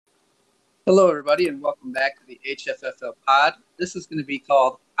Hello, everybody, and welcome back to the HFFL Pod. This is going to be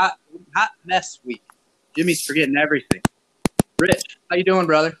called Hot Mess Week. Jimmy's forgetting everything. Rich, how you doing,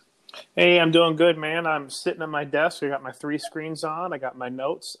 brother? Hey, I'm doing good, man. I'm sitting at my desk. I got my three screens on. I got my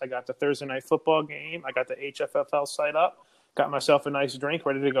notes. I got the Thursday night football game. I got the HFFL site up. Got myself a nice drink,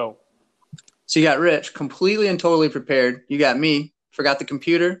 ready to go. So you got Rich, completely and totally prepared. You got me, forgot the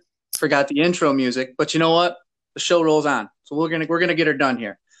computer, forgot the intro music. But you know what? The show rolls on, so we're gonna get her done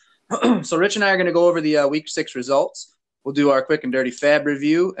here. So Rich and I are gonna go over the Week 6 results. We'll do our quick and dirty fab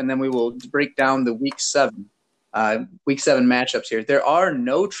review, and then we will break down the Week 7 matchups here. There are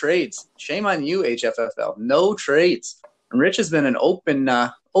no trades. Shame on you, HFFL. No trades. And Rich has been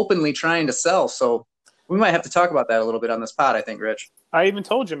openly trying to sell, so we might have to talk about that a little bit on this pod, I think, Rich. I even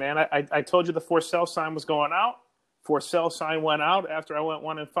told you, man. I told you the for sale sign was going out. For sale sign went out after I went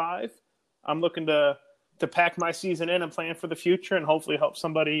 1-5. I'm looking to pack my season in and plan for the future and hopefully help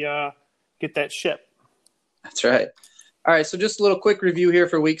somebody get that ship. That's right. All right, so just a little quick review here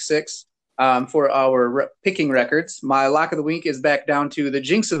for Week 6 for our picking records. My lock of the week is back down to the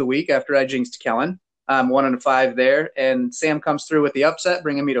jinx of the week after I jinxed Kellen. 1-5 there, and Sam comes through with the upset,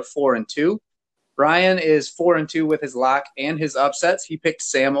 bringing me to 4-2. Ryan is 4-2 with his lock and his upsets. He picked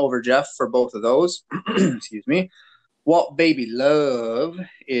Sam over Jeff for both of those. Excuse me. Walt Baby Love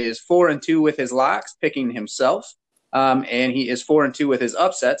is 4-2 with his locks, picking himself. And he is 4-2 with his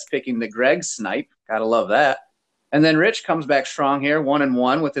upsets, picking the Greg Snipe. Gotta love that. And then Rich comes back strong here,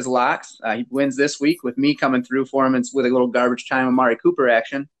 1-1 with his locks. He wins this week with me coming through for him with a little garbage time Amari Cooper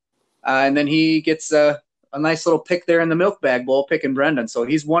action. And then he gets a nice little pick there in the milk bag bowl, picking Brendan. So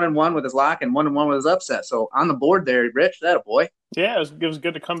he's 1-1 with his lock and 1-1 with his upset. So on the board there, Rich, that a boy. Yeah, it was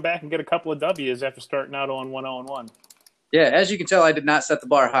good to come back and get a couple of W's after starting out on 1-1. Yeah, as you can tell, I did not set the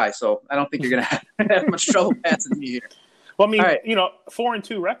bar high, so I don't think you're going to have much trouble passing me here. Well, I mean, right.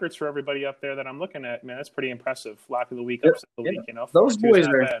 4-2 records for everybody up there that I'm looking at, man. That's pretty impressive. Lock of the week, upset of the week.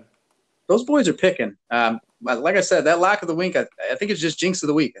 Those boys are picking. Like I said, that lock of the week, I think it's just jinx of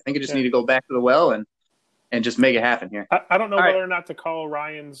the week. I think I just need to go back to the well and just make it happen here. I don't know whether or not to call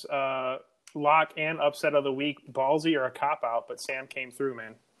Ryan's lock and upset of the week ballsy or a cop out, but Sam came through,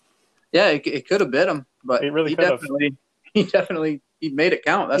 man. Yeah, it could have bit him, but it really could have. He made it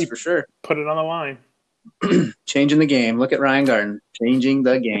count. That's for sure. Put it on the line. Changing the game. Look at Ryan Garden changing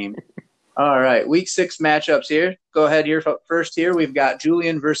the game. All right, Week 6 matchups here. Go ahead here first. Here we've got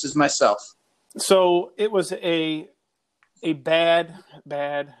Julian versus myself. So it was a bad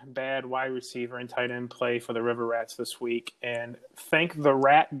wide receiver and tight end play for the River Rats this week, and thank the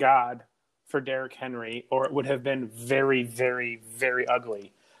Rat God for Derrick Henry, or it would have been very, very, very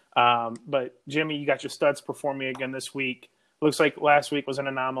ugly. But Jimmy, you got your studs performing again this week. Looks like last week was an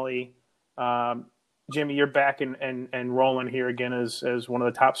anomaly. Jimmy, you're back and rolling here again as one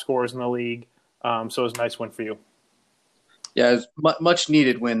of the top scorers in the league. So it was a nice win for you. Yeah, it was much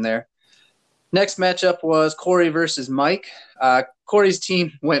needed win there. Next matchup was Corey versus Mike. Corey's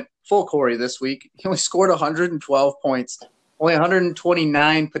team went full Corey this week. He only scored 112 points, only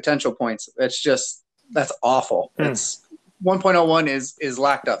 129 potential points. That's awful. It's 1.01 is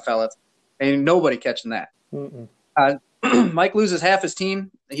locked up, fellas. Ain't nobody catching that. Mike loses half his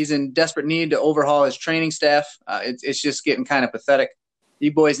team. He's in desperate need to overhaul his training staff. It's just getting kind of pathetic.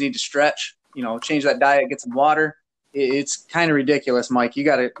 You boys need to stretch, change that diet, get some water. It's kind of ridiculous, Mike. You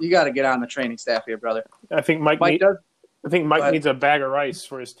gotta get on the training staff here, brother. I think Mike needs a bag of rice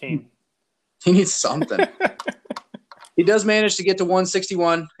for his team. He needs something. He does manage to get to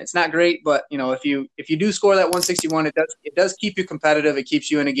 161. It's not great, but if you do score that 161, it does keep you competitive. It keeps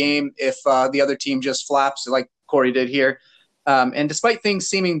you in a game if the other team just flops like Corey did here. And despite things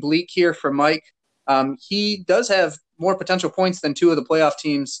seeming bleak here for Mike, he does have more potential points than two of the playoff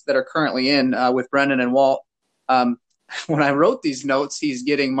teams that are currently in with Brendan and Walt. When I wrote these notes, he's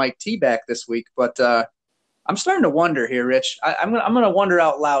getting Mike T back this week, but I'm starting to wonder here, Rich. I'm gonna wonder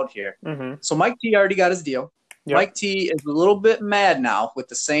out loud here. Mm-hmm. So Mike T already got his deal. Yep. Mike T is a little bit mad now with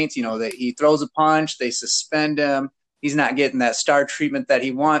the Saints. That he throws a punch, they suspend him. He's not getting that star treatment that he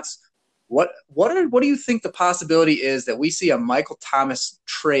wants. What do you think the possibility is that we see a Michael Thomas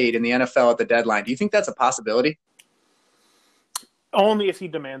trade in the NFL at the deadline? Do you think that's a possibility? Only if he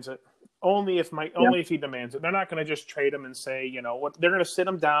demands it. Only if he demands it. They're not going to just trade him and say, what? They're going to sit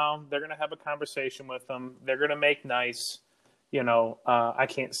him down. They're going to have a conversation with him. They're going to make nice. I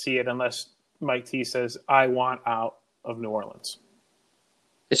can't see it unless Mike T says, I want out of New Orleans.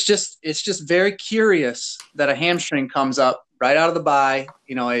 It's just very curious that a hamstring comes up right out of the bye.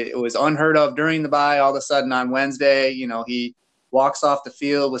 It was unheard of during the bye. All of a sudden on Wednesday, he walks off the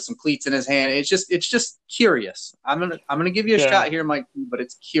field with some cleats in his hand. It's just curious. I'm gonna give you a shot here, Mike, but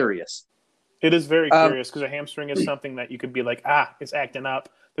it's curious. It is very Um, curious because a hamstring is something that you could be like, it's acting up.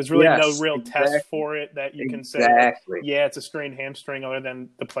 There's really no yes, real test exactly, for it that you can say like, exactly. yeah, it's a strained hamstring, other than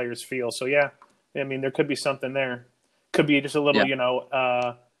the players feel. So yeah, I mean, there could be something there. Could be just a little,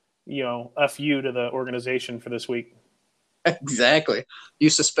 Yeah, fu to the organization for this week. exactly. You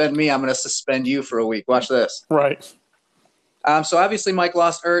suspend me, I'm going to suspend you for a week. Watch this. Right. So obviously Mike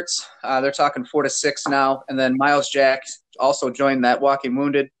lost Ertz. They're talking 4-6 now, and then Miles Jack also joined that walking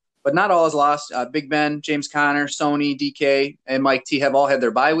wounded. But not all is lost. Big Ben, James Conner, Sony, DK, and Mike T have all had their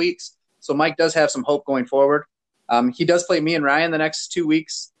bye weeks. So Mike does have some hope going forward. He does play me and Ryan the next 2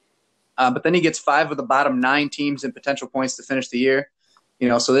 weeks, but then he gets 5 of the bottom 9 teams in potential points to finish the year.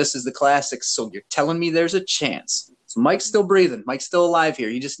 So this is the classics. So you're telling me there's a chance. So Mike's still breathing. Mike's still alive here.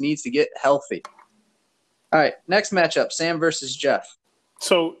 He just needs to get healthy. All right, next matchup, Sam versus Jeff.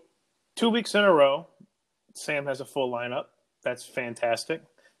 So 2 weeks in a row, Sam has a full lineup. That's fantastic.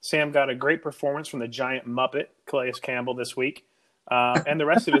 Sam got a great performance from the giant Muppet, Calais Campbell, this week. And the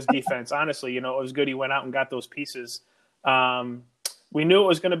rest of his defense, honestly, it was good. He went out and got those pieces. We knew it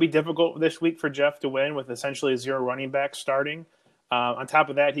was going to be difficult this week for Jeff to win with essentially 0 running backs starting. On top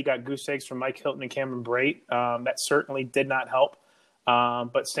of that, he got goose eggs from Mike Hilton and Cameron Brate. That certainly did not help.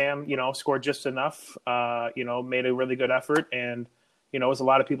 But Sam, scored just enough, made a really good effort. And, it was a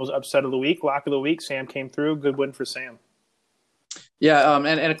lot of people's upset of the week, lock of the week. Sam came through. Good win for Sam. Yeah, and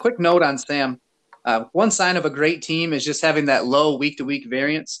a quick note on Sam. One sign of a great team is just having that low week-to-week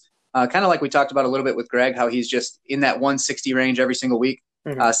variance. Kind of like we talked about a little bit with Greg, how he's just in that 160 range every single week.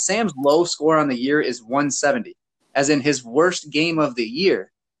 Mm-hmm. Sam's low score on the year is 170. As in his worst game of the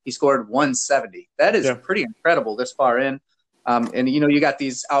year, he scored 170. That is pretty incredible this far in. And you got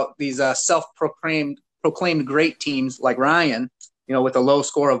these self-proclaimed great teams like Ryan, with a low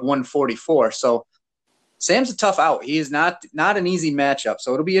score of 144. So Sam's a tough out. He is not an easy matchup.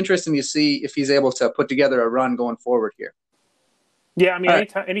 So it'll be interesting to see if he's able to put together a run going forward here. Yeah, I mean,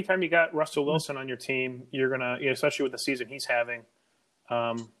 anytime you got Russell Wilson on your team, you're gonna, especially with the season he's having,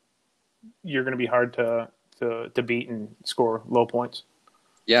 you're gonna be hard to beat and score low points.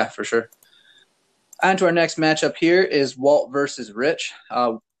 Yeah, for sure. On to our next matchup here is Walt versus Rich.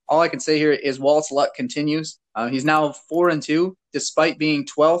 All I can say here is Walt's luck continues. He's now 4-2, despite being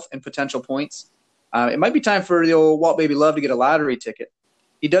 12th in potential points. It might be time for the old Walt Baby Love to get a lottery ticket.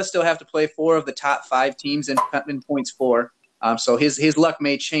 He does still have to play 4 of the top 5 teams in points for. So his luck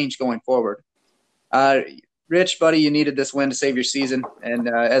may change going forward. Rich, buddy, you needed this win to save your season. And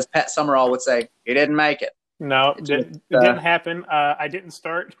as Pat Summerall would say, he didn't make it. No, it didn't happen. I didn't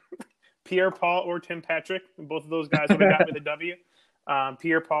start Pierre-Paul or Tim Patrick. Both of those guys would have got me the W.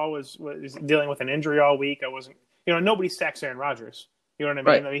 Pierre-Paul was dealing with an injury all week. I wasn't, nobody sacks Aaron Rodgers. You know what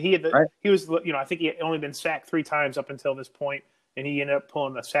I mean? Right. I mean, he was, I think he had only been sacked 3 times up until this point, and he ended up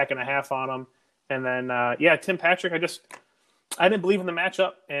pulling a sack and a half on him. And then, Tim Patrick, I didn't believe in the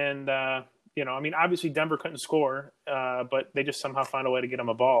matchup. And, obviously Denver couldn't score, but they just somehow found a way to get him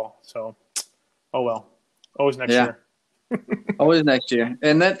a ball. So, oh well. Always next year. Always next year.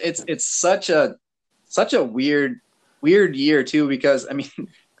 And that it's such a weird year too, because I mean,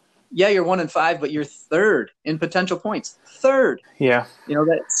 yeah, you're 1-5, but you're 3rd in potential points. 3rd. Yeah.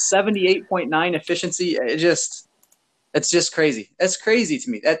 That 78.9 efficiency, it's just crazy. It's crazy to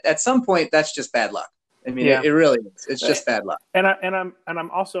me. At some point, that's just bad luck. I mean, it really is. It's just bad luck. And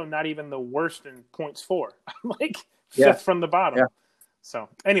I'm also not even the worst in points for. I'm like 5th from the bottom. Yeah. So,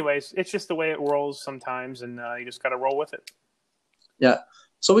 anyways, it's just the way it rolls sometimes, and you just got to roll with it. Yeah.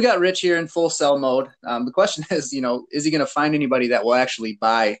 So we got Rich here in full sell mode. The question is, is he going to find anybody that will actually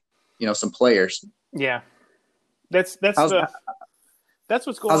buy, some players? Yeah. That's what's going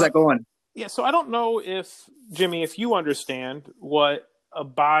on. How's that going? Yeah. So I don't know if Jimmy, if you understand what a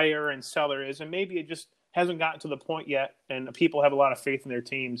buyer and seller is, and maybe it just hasn't gotten to the point yet, and people have a lot of faith in their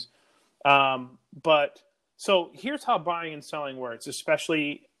teams. But so here's how buying and selling works,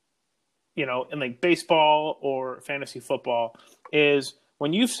 especially, in like baseball or fantasy football, is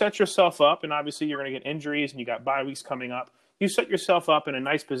when you've set yourself up, and obviously you're going to get injuries and you got bye weeks coming up, you set yourself up in a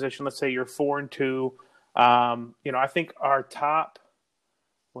nice position. Let's say you're 4-2. I think our top,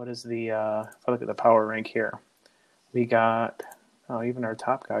 what is the, if I look at the power rank here, we got, even our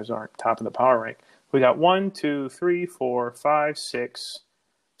top guys aren't top of the power rank. We got 1, 2, 3, 4, 5, 6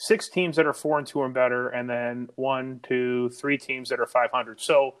 teams that are 4-2 or better, and then 1, 2, 3 teams that are 500.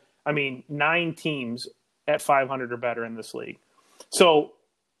 So, 9 teams at 500 or better in this league. So,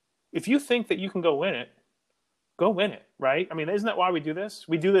 if you think that you can go win it, right? Isn't that why we do this?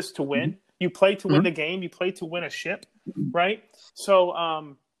 We do this to win. You play to win the game. You play to win a ship, right? So,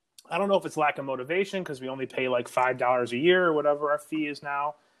 I don't know if it's lack of motivation because we only pay like $5 a year or whatever our fee is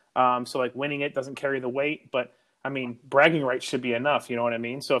now. So like winning it doesn't carry the weight, but I mean, bragging rights should be enough. You know what I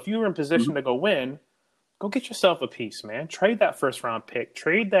mean? So if you were in position to go win, go get yourself a piece, man. Trade that first round pick,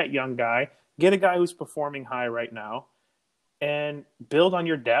 trade that young guy, get a guy who's performing high right now, and build on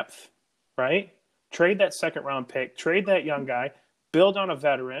your depth, right? Trade that second round pick, trade that young guy, build on a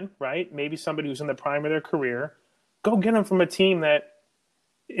veteran, right? Maybe somebody who's in the prime of their career. Go get them from a team that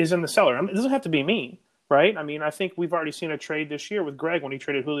is in the cellar. I mean, it doesn't have to be me, right? I mean, I think we've already seen a trade this year with Greg when he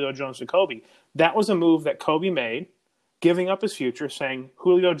traded Julio Jones to Kobe. That was a move that Kobe made, giving up his future, saying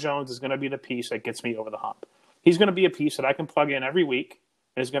Julio Jones is going to be the piece that gets me over the hump. He's going to be a piece that I can plug in every week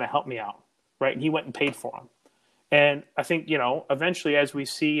and is going to help me out, right? And he went and paid for him. And I think, eventually as we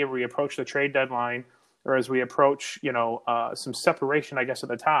see and we approach the trade deadline or as we approach, some separation, I guess, at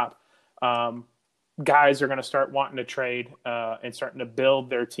the top, guys are going to start wanting to trade and starting to build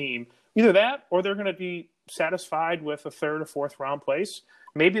their team. Either that or they're going to be satisfied with a third or fourth round place.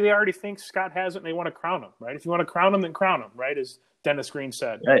 Maybe they already think Scott has it and they want to crown him, right? If you want to crown him, then crown him, right? As Dennis Green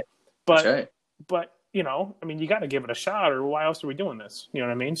said. Right. But, That's right. but I mean, you got to give it a shot or why else are we doing this? You know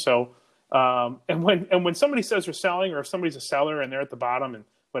what I mean? So, and when somebody says they're selling or if somebody's a seller and they're at the bottom and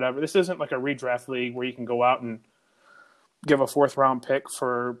whatever, this isn't like a redraft league where you can go out and give a fourth round pick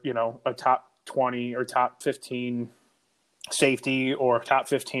for, a top 20 or top 15 safety or top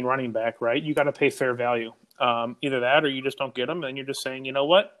 15 running back, right? You got to pay fair value. Either that or you just don't get them and you're just saying, you know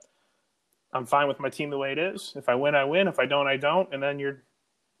what? I'm fine with my team the way it is. If I win, I win. If I don't, I don't. And then you're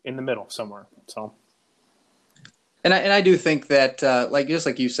in the middle somewhere. So. And I do think that, just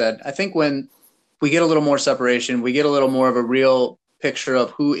like you said, I think when we get a little more separation, we get a little more of a real picture of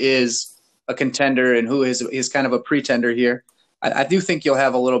who is a contender and who is kind of a pretender here. I do think you'll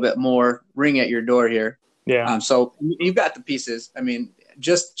have a little bit more ring at your door here. Yeah. So you've got the pieces. I mean,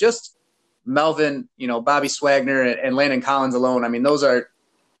 just Melvin, Bobby Swagner and Landon Collins alone. I mean, those are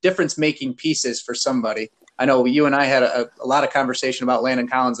difference-making pieces for somebody. I know you and I had a lot of conversation about Landon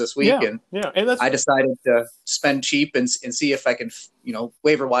Collins this week, and I decided to spend cheap and see if I can,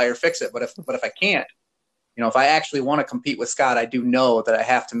 waiver wire fix it. But if I can't, if I actually want to compete with Scott, I do know that I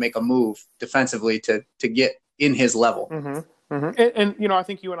have to make a move defensively to get in his level. Mm-hmm. Mm-hmm. And I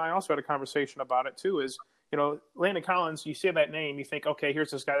think you and I also had a conversation about it too. Is Landon Collins? You see that name, you think, okay, here's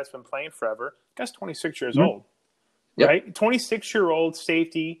this guy that's been playing forever. Guy's 26 years old, right? 26-year-old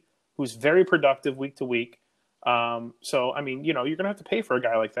safety who's very productive week to week. So, I mean, you're going to have to pay for a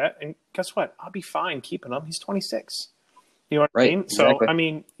guy like that. And guess what? I'll be fine keeping him. He's 26. You know what I mean? Exactly. So, I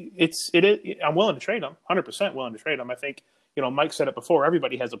mean, I'm willing to trade him, 100% willing to trade him. I think, Mike said it before,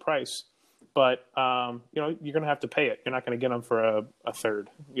 everybody has a price, but, you're going to have to pay it. You're not going to get him for a third,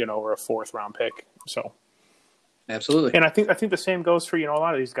 or a fourth round pick. So. Absolutely. And I think the same goes for, a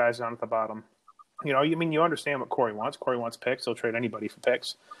lot of these guys down at the bottom. You understand what Corey wants. Corey wants picks. He'll trade anybody for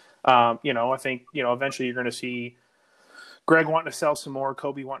picks. I think, eventually you're going to see Greg wanting to sell some more,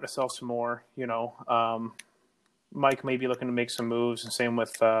 Kobe wanting to sell some more, Mike may be looking to make some moves, and same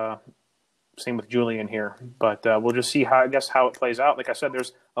with Julian here. But we'll just see how it plays out. Like I said,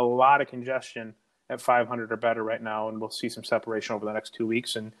 there's a lot of congestion at 500 or better right now, and we'll see some separation over the next 2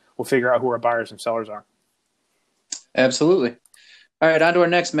 weeks, and we'll figure out who our buyers and sellers are. Absolutely. All right, on to our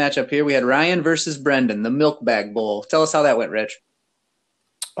next matchup here. We had Ryan versus Brendan, the Milk Bag Bowl. Tell us how that went, Rich.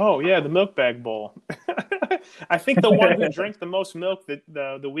 Oh, yeah, the Milk Bag Bowl. I think the one who drank the most milk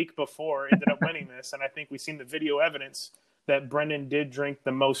the week before ended up winning this, and I think we've seen the video evidence that Brendan did drink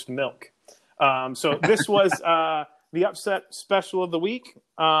the most milk. So this was the upset special of the week.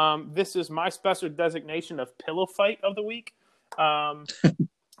 This is my special designation of pillow fight of the week.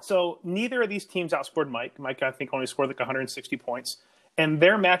 So neither of these teams outscored Mike. Mike, I think, only scored like 160 points. And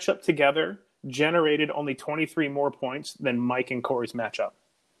their matchup together generated only 23 more points than Mike and Corey's matchup.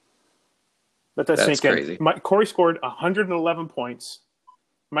 That's crazy. Corey scored 111 points.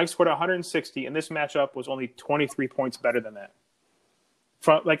 Mike scored 160, and this matchup was only 23 points better than that.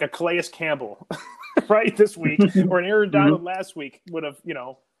 From like a Calais Campbell, right, this week, or an Aaron Donald last week would have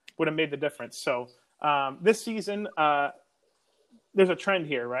made the difference. So this season, there's a trend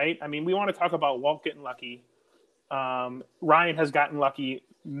here, right? I mean, we want to talk about Walt getting lucky. Ryan has gotten lucky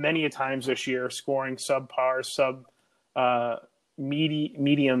many a times this year, scoring subpar,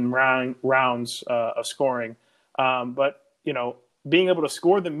 medium rounds of scoring. But, being able to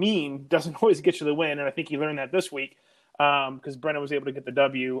score the mean doesn't always get you the win. And I think he learned that this week because Brennan was able to get the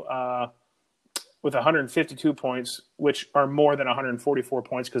W with 152 points, which are more than 144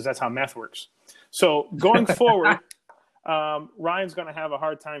 points because that's how math works. So going forward, Ryan's going to have a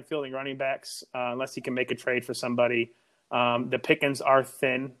hard time fielding running backs unless he can make a trade for somebody. The pickings are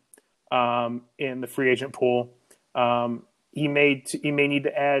thin in the free agent pool. he may need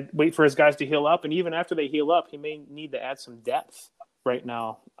to wait for his guys to heal up, and even after they heal up, he may need to add some depth right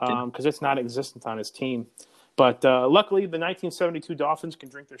now because it's not existent on his team. But luckily, the 1972 Dolphins can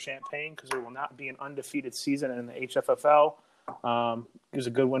drink their champagne because there will not be an undefeated season in the HFFL. It was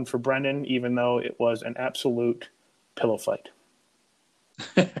a good win for Brendan, even though it was an absolute pillow fight.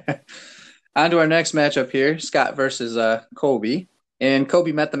 On to our next matchup here, Scott versus Kobe. And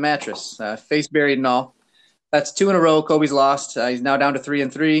Kobe met the mattress, face buried and all. That's 2 in a row. Kobe's lost. He's now down to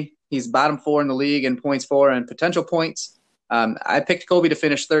 3-3. He's bottom 4 in the league in points for and potential points. I picked Kobe to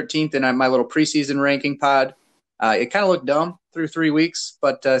finish 13th in my little preseason ranking pod. It kind of looked dumb through 3 weeks,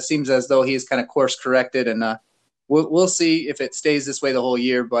 but seems as though he's kind of course corrected, and we'll see if it stays this way the whole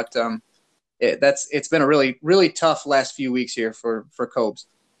year. But it's been a really, really tough last few weeks here for Cobes.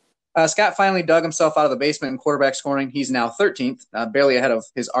 Scott finally dug himself out of the basement in quarterback scoring. He's now 13th, barely ahead of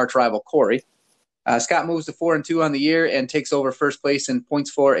his arch rival Corey. Scott moves to 4-2 on the year and takes over first place in points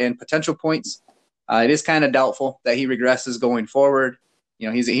for and potential points. It is kind of doubtful that he regresses going forward. You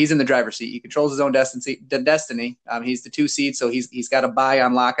know, he's in the driver's seat. He controls his own destiny. He's the 2 seed, so he's got a bye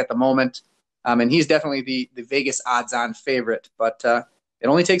on lock at the moment, and he's definitely the Vegas odds-on favorite. But it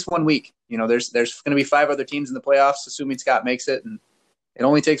only takes 1 week. You know, there's going to be 5 other teams in the playoffs, assuming Scott makes it, and it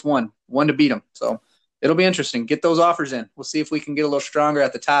only takes one to beat him. So it'll be interesting. Get those offers in. We'll see if we can get a little stronger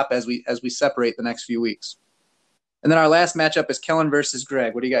at the top as we separate the next few weeks. And then our last matchup is Kellen versus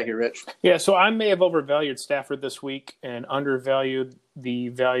Greg. What do you got here, Rich? Yeah, so I may have overvalued Stafford this week and undervalued the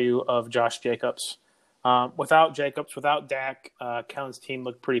value of Josh Jacobs. Without Jacobs, without Dak, Kellen's team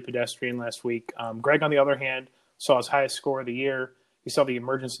looked pretty pedestrian last week. Greg, on the other hand, saw his highest score of the year. He saw the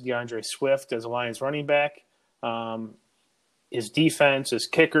emergence of DeAndre Swift as a Lions running back. His defense, his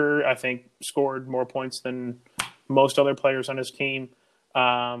kicker, I think, scored more points than most other players on his team.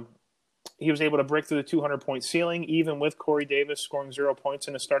 He was able to break through the 200-point ceiling, even with Corey Davis scoring 0 points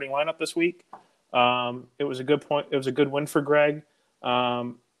in his starting lineup this week. It was a good point. It was a good win for Greg.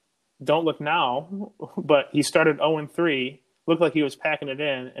 Don't look now, but he started 0-3, looked like he was packing it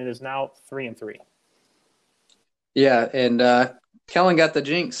in, and is now 3-3. Yeah, and Kellen got the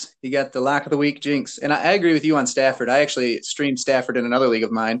jinx. He got the lock of the week jinx. And I agree with you on Stafford. I actually streamed Stafford in another league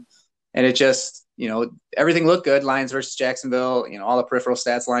of mine, and it just, everything looked good. Lions versus Jacksonville, all the peripheral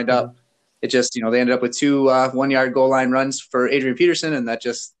stats lined up. It just, they ended up with 2 1-yard goal line runs for Adrian Peterson, and that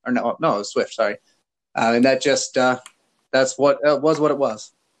just – or no, it was Swift, sorry. And that just that's what it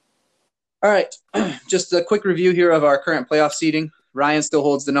was. All right, just a quick review here of our current playoff seeding. Ryan still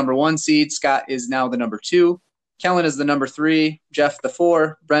holds the number 1 seed. Scott is now the number 2. Kellen is the number 3. Jeff the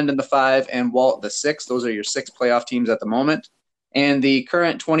 4. Brendan the 5. And Walt the 6. Those are your 6 playoff teams at the moment. And the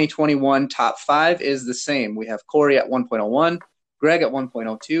current 2021 top 5 is the same. We have Corey at 1.01, Greg at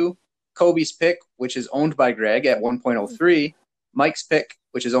 1.02, Kobe's pick, which is owned by Greg, at 1.03, Mike's pick,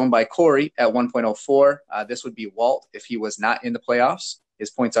 which is owned by Corey, at 1.04. This would be Walt if he was not in the playoffs. His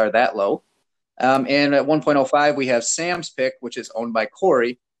points are that low. And at 1.05, we have Sam's pick, which is owned by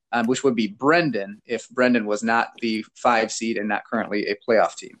Corey, which would be Brendan if Brendan was not the 5 seed and not currently a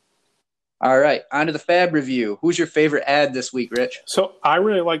playoff team. All right, on to the Fab review. Who's your favorite ad this week, Rich? So I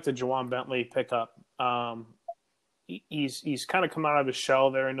really like the Juwan Bentley pickup. He's kind of come out of his shell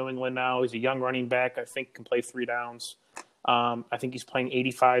there in New England now. He's a young running back. I think can play 3 downs. I think he's playing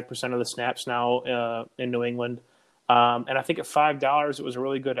 85% of the snaps now in New England. And I think at $5, it was a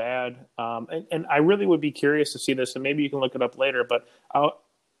really good ad. And I really would be curious to see this, and maybe you can look it up later. But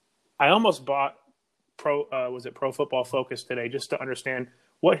I almost bought Pro Football Focus today just to understand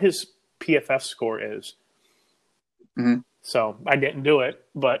what his PFF score is. Mm-hmm. So I didn't do it,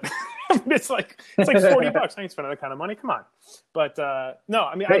 but it's like $40. I ain't spending that kind of money. Come on. But no,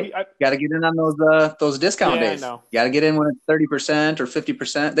 I mean, hey, I got to get in on those discount days. No. You got to get in when it's 30% or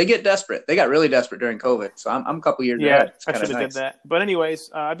 50%. They get desperate. They got really desperate during COVID. So I'm a couple years ahead. I should have did that. But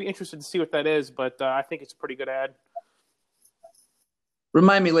anyways, I'd be interested to see what that is. But I think it's a pretty good ad.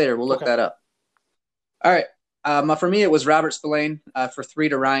 Remind me later. We'll look that up. All right. For me, it was Robert Spillane for 3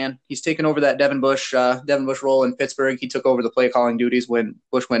 to Ryan. He's taken over that Devin Bush role in Pittsburgh. He took over the play calling duties when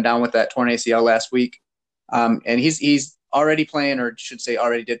Bush went down with that torn ACL last week. And he's already playing, or should say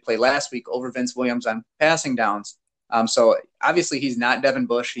already did play last week, over Vince Williams on passing downs. So obviously he's not Devin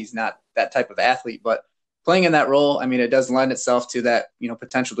Bush. He's not that type of athlete, but playing in that role, I mean, it does lend itself to that,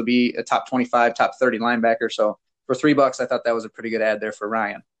 potential to be a top 25, top 30 linebacker. So for $3, I thought that was a pretty good ad there for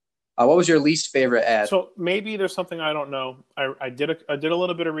Ryan. What was your least favorite ad? So maybe there's something I don't know. I did a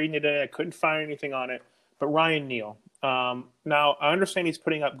little bit of reading today. I couldn't find anything on it. But Ryan Neal. Now, I understand he's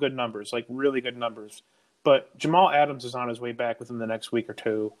putting up good numbers, like really good numbers. But Jamal Adams is on his way back within the next week or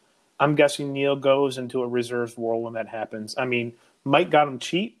two. I'm guessing Neal goes into a reserves role when that happens. I mean, Mike got him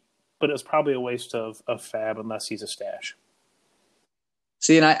cheap, but it was probably a waste of fab unless he's a stash.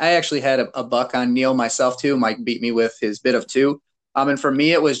 See, and I actually had a buck on Neal myself too. Mike beat me with his bid of 2. And for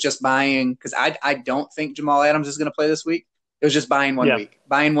me, it was just buying because I don't think Jamal Adams is going to play this week. It was just buying 1 week,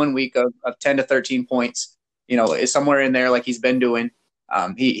 buying 1 week of 10 to 13 points. Is somewhere in there like he's been doing.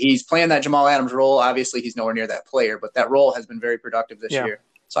 He's playing that Jamal Adams role. Obviously, he's nowhere near that player, but that role has been very productive this year.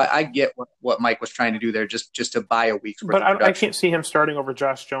 So I get what Mike was trying to do there, just to buy a week's worth. But I can't see him starting over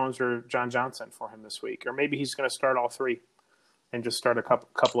Josh Jones or John Johnson for him this week, or maybe he's going to start all 3 and just start a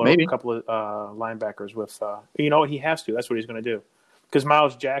couple of linebackers with. He has to. That's what he's going to do because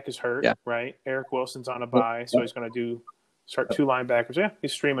Miles Jack is hurt, right? Eric Wilson's on a bye, so he's going to start 2 linebackers. Yeah,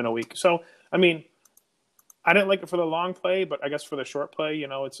 he's streaming a week. So I mean, I didn't like it for the long play, but I guess for the short play,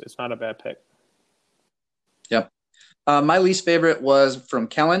 it's not a bad pick. Yep. My least favorite was from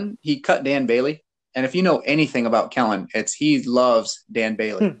Kellen. He cut Dan Bailey. And if you know anything about Kellen, he loves Dan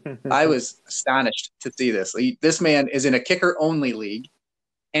Bailey. I was astonished to see this. This man is in a kicker-only league,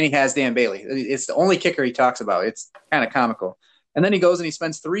 and he has Dan Bailey. It's the only kicker he talks about. It's kind of comical. And then he goes and he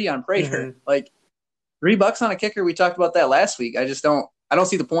spends 3 on Prater. Like $3 on a kicker. We talked about that last week. I don't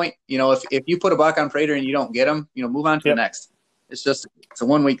see the point. If you put a buck on Prater and you don't get him, move on to the next. It's a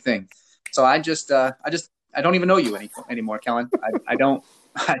 1 week thing. So I don't even know you anymore, Kellen. I don't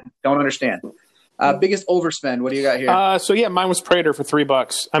understand. Biggest overspend. What do you got here? Mine was Prater for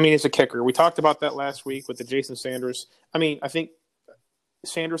 $3. I mean, it's a kicker. We talked about that last week with the Jason Sanders. I mean, I think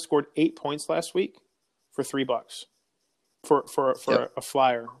Sanders scored 8 points last week for $3 for a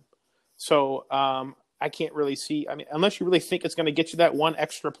flyer. So I can't really see. I mean, unless you really think it's going to get you that 1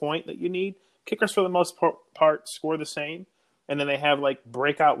 extra point that you need, kickers for the most part score the same. And then they have like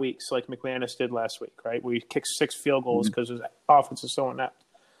breakout weeks like McManus did last week, right? Where he kicked 6 field goals because his offense is so inept.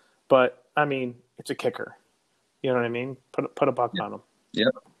 But, I mean, it's a kicker. You know what I mean? Put a buck on him.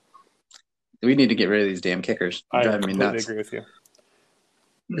 Yep. We need to get rid of these damn kickers. I completely agree with you.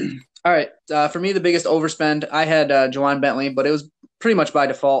 All right. For me, the biggest overspend, I had Juwan Bentley, but it was pretty much by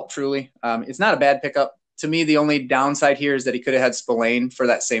default, truly. It's not a bad pickup. To me, the only downside here is that he could have had Spillane for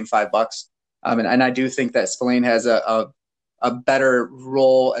that same $5. And I do think that Spillane has a better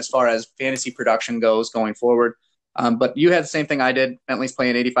role as far as fantasy production goes going forward. But you had the same thing I did. Bentley's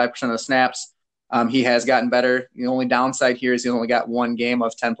playing 85% of the snaps. He has gotten better. The only downside here is he only got 1 game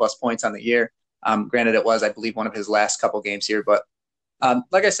of 10-plus points on the year. Granted, it was, I believe, one of his last couple games here. But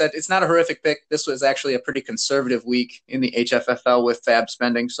like I said, it's not a horrific pick. This was actually a pretty conservative week in the HFFL with fab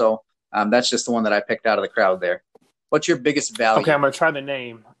spending. So that's just the one that I picked out of the crowd there. What's your biggest value? Okay, I'm going to try the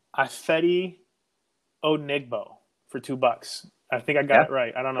name. Ifedi Onigbo for $2. I think I got it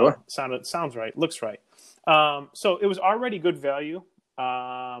right. I don't know. Sure. Sounds right. Looks right. So it was already good value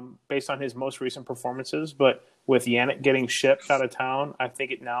based on his most recent performances, but with Yannick getting shipped out of town, I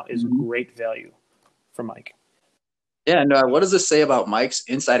think it now is great value for Mike. Yeah, and what does this say about Mike's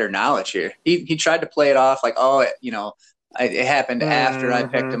insider knowledge here? He tried to play it off like, it happened after I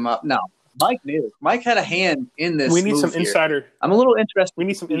picked him up. No, Mike knew. Mike had a hand in this. We need some here. Insider. I'm a little interested. We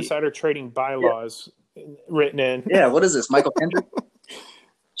need some insider trading bylaws written in. Yeah, what is this, Michael Kendrick?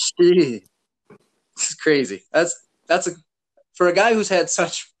 This is crazy. That's for a guy who's had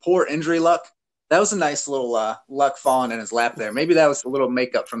such poor injury luck. That was a nice little luck falling in his lap there. Maybe that was a little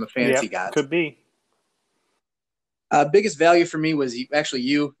makeup from the fantasy gods. Could be. Biggest value for me was actually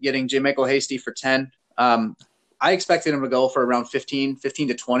you getting J. Michael Hasty for 10. I expected him to go for around 15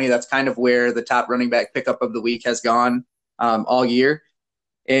 to 20. That's kind of where the top running back pickup of the week has gone all year.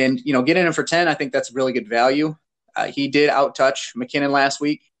 And, getting him for 10, I think that's really good value. He did outtouch McKinnon last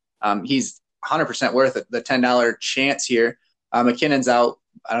week. He's 100% worth it, the $10 chance here. McKinnon's out,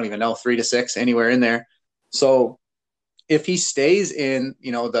 I don't even know, 3 to 6, anywhere in there. So if he stays in,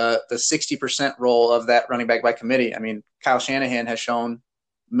 the 60% role of that running back by committee, I mean, Kyle Shanahan has shown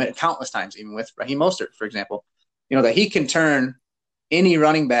countless times, even with Raheem Mostert, for example, that he can turn any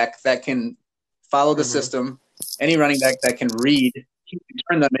running back that can follow the system, any running back that can read, he can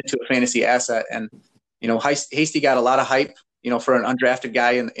turn them into a fantasy asset. And, Hasty got a lot of hype, for an undrafted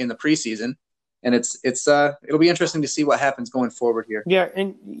guy in the preseason. And it'll be interesting to see what happens going forward here. Yeah,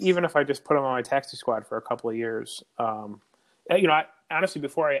 and even if I just put him on my taxi squad for a couple of years, I honestly,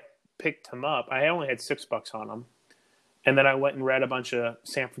 before I picked him up, I only had $6 on him, and then I went and read a bunch of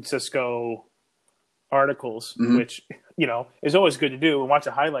San Francisco articles, which is always good to do, and watch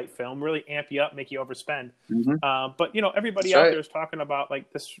a highlight film, really amp you up, make you overspend. But everybody out there is talking about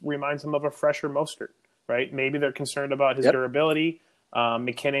like this reminds them of a fresher Mostert, right? Maybe they're concerned about his durability.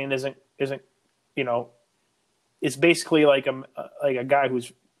 McKinnon isn't. It's basically like a guy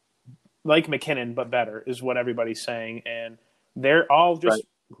who's like McKinnon, but better is what everybody's saying. And they're all Right. just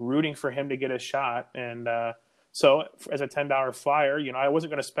rooting for him to get a shot. And so as a $10 flyer, I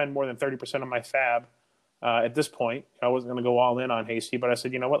wasn't going to spend more than 30% of my fab at this point. I wasn't going to go all in on Hasty, but I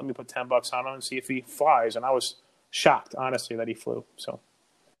said, you know what, let me put $10 on him and see if he flies. And I was shocked, honestly, that he flew. So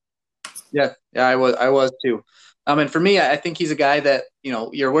Yeah, I was too. And for me, I think he's a guy that,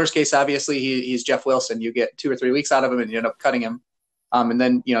 your worst case, obviously, he's Jeff Wilson. You get 2 or 3 weeks out of him, and you end up cutting him. And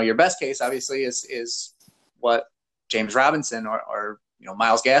then, your best case, obviously, is what James Robinson or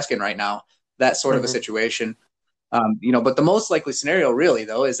Myles Gaskin right now. That sort of a situation. But the most likely scenario, really,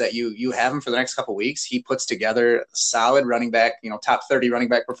 though, is that you have him for the next couple of weeks. He puts together solid running back, top 30 running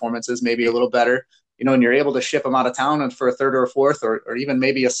back performances, maybe a little better. And you're able to ship him out of town and for a third or a fourth or even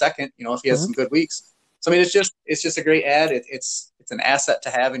maybe a second, if he has some good weeks. So I mean, it's just a great ad. It's an asset to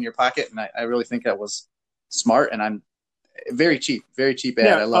have in your pocket, and I really think that was smart. And I'm very cheap ad.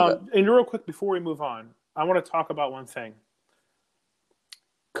 I love it. And real quick before we move on, I want to talk about one thing.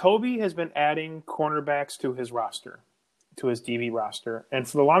 Kobe has been adding cornerbacks to his roster, to his DB roster, and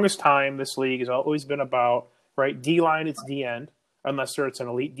for the longest time, this league has always been about D line. It's D end, unless it's an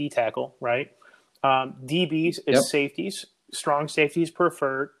elite D tackle, right? DBs is safeties, strong safeties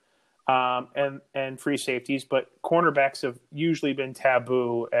preferred, and free safeties, but cornerbacks have usually been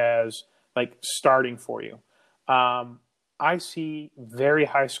taboo as starting for you. I see very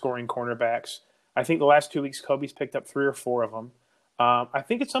high scoring cornerbacks. I think the last 2 weeks, Kobe's picked up 3 or 4 of them. I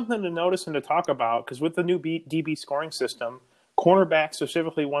think it's something to notice and to talk about because with the new DB scoring system, cornerbacks,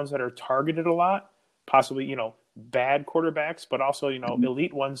 specifically ones that are targeted a lot, possibly bad quarterbacks, but also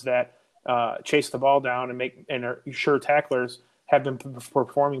elite ones that chase the ball down and are sure tacklers have been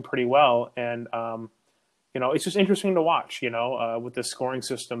performing pretty well. And it's just interesting to watch. With the scoring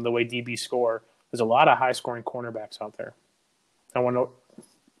system, the way DB score, there's a lot of high scoring cornerbacks out there. I want to.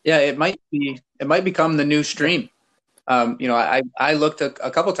 Yeah, it might become the new stream. I looked a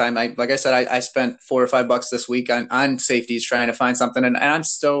couple times. Like I said, I spent $4 or $5 this week on safeties trying to find something, and I'm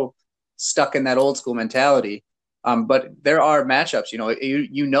still stuck in that old school mentality. But there are matchups.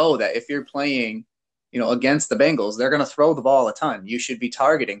 You know that if you're playing, against the Bengals, they're going to throw the ball a ton. You should be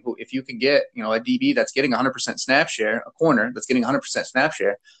targeting if you can get a DB that's getting 100% snap share, a corner that's getting 100% snap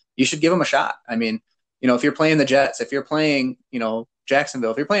share. You should give them a shot. I mean, if you're playing the Jets, if you're playing,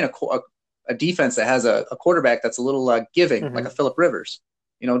 Jacksonville, if you're playing a defense that has a quarterback that's a little giving, like a Phillip Rivers,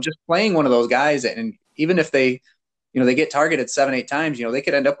 just playing one of those guys, and even if they get targeted 7-8 times, they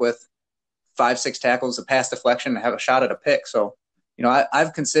could end up with 5-6 tackles, a pass deflection, and have a shot at a pick. So,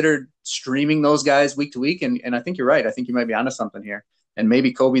 I've considered streaming those guys week to week, and I think you're right. I think you might be onto something here, and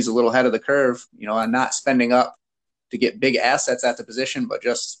maybe Kobe's a little ahead of the curve, on not spending up to get big assets at the position, but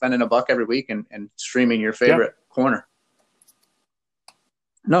just spending $1 every week and streaming your favorite corner.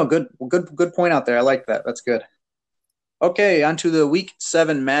 No, good point out there. I like that. That's good. Okay, on to the Week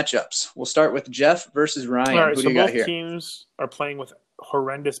 7 matchups. We'll start with Jeff versus Ryan. All right, Who so do you got both here? teams are playing with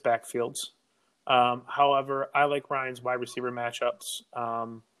horrendous backfields. However, I like Ryan's wide receiver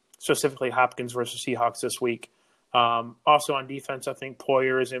matchups, specifically Hopkins versus Seahawks this week. Also on defense, I think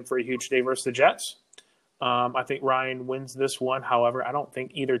Poyer is in for a huge day versus the Jets. I think Ryan wins this one. However, I don't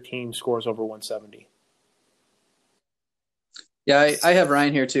think either team scores over 170. Yeah, I have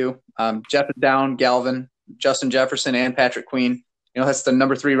Ryan here too. Jeff is down, Galvin, Justin Jefferson, and Patrick Queen. That's the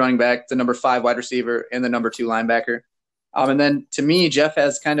number 3 running back, the number 5 wide receiver, and the number 2 linebacker. And then to me, Jeff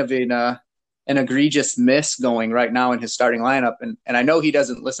has kind of an egregious miss going right now in his starting lineup. And I know he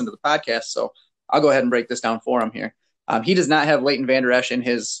doesn't listen to the podcast, so I'll go ahead and break this down for him here. He does not have Leighton Vander Esch in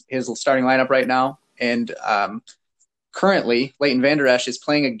his starting lineup right now. And currently, Leighton Vander Esch is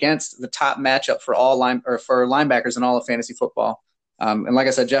playing against the top matchup for for linebackers in all of fantasy football. And like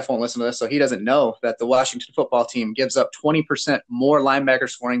I said, Jeff won't listen to this, so he doesn't know that the Washington football team gives up 20% more linebacker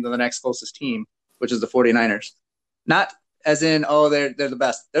scoring than the next closest team, which is the 49ers. Not as in, they're the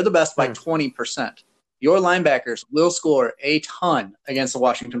best. They're the best by 20%. Your linebackers will score a ton against the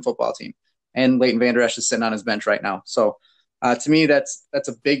Washington football team. And Leighton Vander Esch is sitting on his bench right now. So to me, that's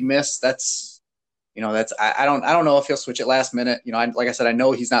a big miss. I don't know if he'll switch it last minute. Like I said, I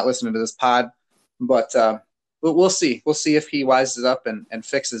know he's not listening to this pod, but we'll see. We'll see if he wises up and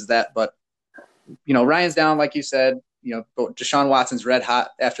fixes that. But Ryan's down, like you said. Deshaun Watson's red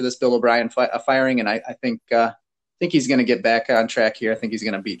hot after this Bill O'Brien firing, and I think he's going to get back on track here. I think he's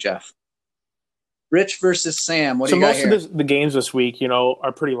going to beat Jeff. Rich versus Sam. What do you got here? Most of the games this week,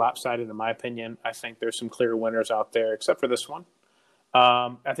 are pretty lopsided in my opinion. I think there's some clear winners out there, except for this one.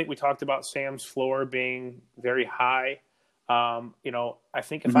 I think we talked about Sam's floor being very high. I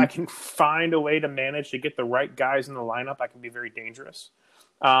think if I can find a way to manage to get the right guys in the lineup, I can be very dangerous.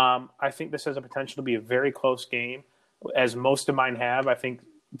 I think this has a potential to be a very close game, as most of mine have. I think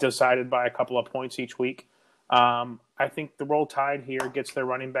decided by a couple of points each week. I think the Roll Tide here gets their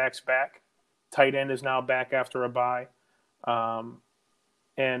running backs back. Tight end is now back after a bye.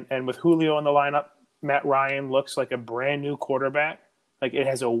 And with Julio in the lineup, Matt Ryan looks like a brand new quarterback. Like it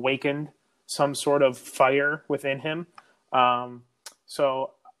has awakened some sort of fire within him.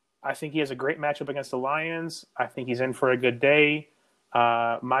 So I think he has a great matchup against the Lions. I think he's in for a good day.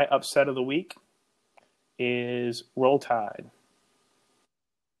 My upset of the week is Roll Tide.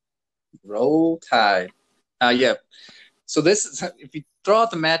 Roll Tide. Yeah. So this is, if you throw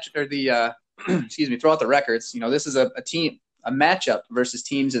out the match or the throw out the records. This is a matchup versus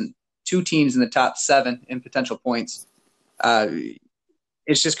two teams in the top 7 in potential points.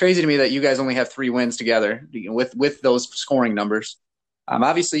 It's just crazy to me that you guys only have 3 wins together with those scoring numbers.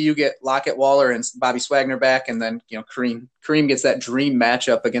 Obviously, you get Lockett, Waller, and Bobby Swagner back, and then Kareem gets that dream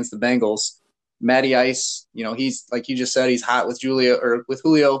matchup against the Bengals. Matty Ice, he's like you just said, he's hot with Julio.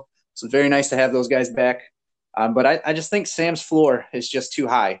 So it's very nice to have those guys back. But I just think Sam's floor is just too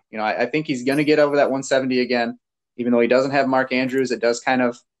high. I think he's going to get over that 170 again, even though he doesn't have Mark Andrews. It does kind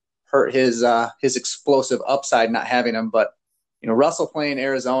of hurt his explosive upside not having him. But Russell playing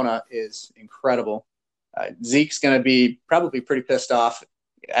Arizona is incredible. Zeke's going to be probably pretty pissed off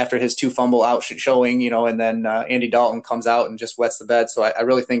after his 2 fumble out showing, and then Andy Dalton comes out and just wets the bed. So I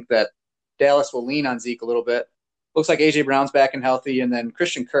really think that Dallas will lean on Zeke a little bit. Looks like A.J. Brown's back and healthy, and then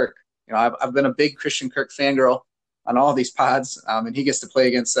Christian Kirk. I've been a big Christian Kirk fangirl on all these pods, and he gets to play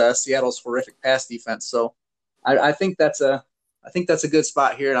against Seattle's horrific pass defense. So I think that's a good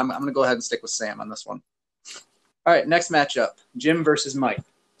spot here, and I'm going to go ahead and stick with Sam on this one. All right, next matchup, Jim versus Mike.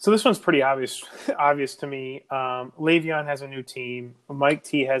 So this one's pretty obvious to me. Le'Veon has a new team. Mike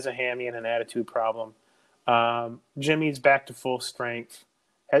T has a hammy and an attitude problem. Jimmy's back to full strength,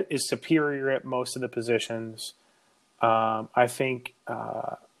 is superior at most of the positions. I think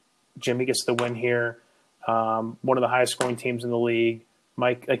Jimmy gets the win here. One of the highest scoring teams in the league.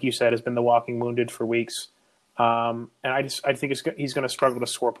 Mike, like you said, has been the walking wounded for weeks. And I think he's going to struggle to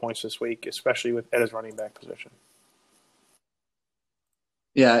score points this week, especially at his running back position.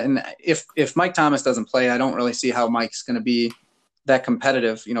 Yeah, and if Mike Thomas doesn't play, I don't really see how Mike's going to be that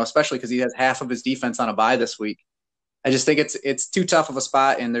competitive, especially because he has half of his defense on a bye this week. I just think it's too tough of a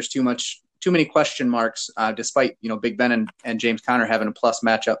spot, and there's too many question marks, despite Big Ben and James Conner having a plus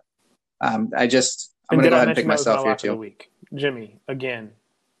matchup. I'm going to go ahead and pick myself here too. Week. Jimmy again,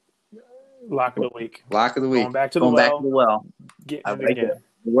 lock of the week. Lock of the week. Going back to the well. Getting it again.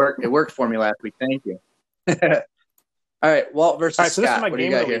 It worked for me last week. Thank you. All right, Walt versus Scott. So this is my what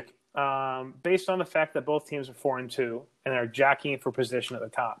game do you of got the here? week. Based on the fact that both teams are 4-2 and are jockeying for position at the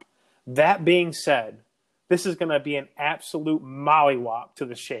top. That being said, this is going to be an absolute mollywop to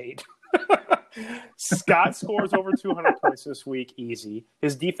the shade. Scott scores over 200 points this week, easy.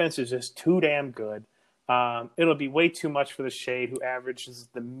 His defense is just too damn good. It'll be way too much for the shade, who averages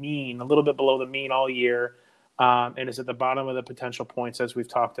a little bit below the mean all year, and is at the bottom of the potential points, as we've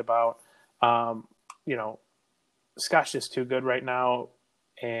talked about. Scott's just too good right now,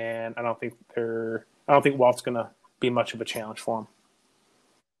 and I don't think Walt's going to be much of a challenge for him.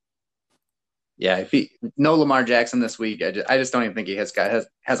 Yeah, no Lamar Jackson this week, I just don't even think he has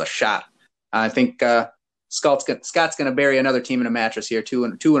a shot. I think Scott's going to bury another team in a mattress here, two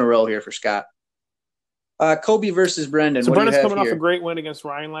in a row here for Scott. Kobe versus Brendan. So Brendan's coming here? off a great win against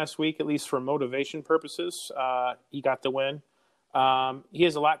Ryan last week, at least for motivation purposes. He got the win. He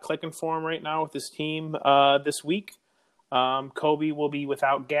has a lot clicking for him right now with his team this week. Kobe will be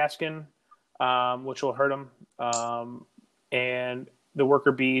without Gaskin, which will hurt him. And the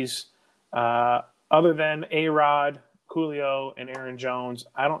worker bees, other than A-Rod, Julio, and Aaron Jones,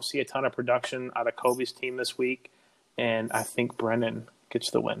 I don't see a ton of production out of Kobe's team this week. And I think Brendan gets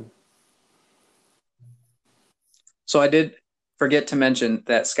the win. So I did forget to mention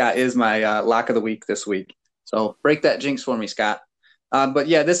that Scott is my lock of the week this week. So break that jinx for me, Scott. But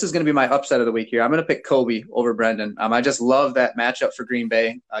yeah, this is going to be my upset of the week here. I'm going to pick Kobe over Brendan. I just love that matchup for Green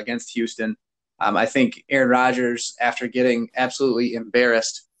Bay against Houston. I think Aaron Rodgers, after getting absolutely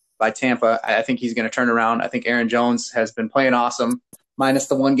embarrassed by Tampa, I think he's going to turn around. I think Aaron Jones has been playing awesome, minus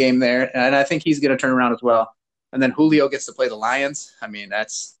the one game there, and I think he's going to turn around as well. And then Julio gets to play the Lions. I mean,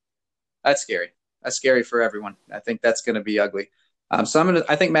 that's scary. That's scary for everyone. I think that's going to be ugly. So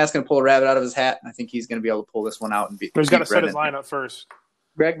I think Matt's going to pull a rabbit out of his hat. I think he's going to be able to pull this one out and beat. But he's got to set his lineup first.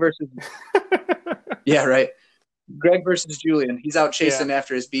 Greg versus. Yeah, right. Greg versus Julian. He's out chasing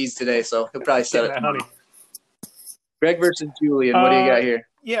after his bees today, so he'll probably set it tomorrow. Greg versus Julian. What do you got here?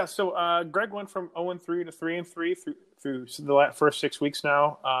 Yeah, so Greg went from 0-3 to 3-3 through the first 6 weeks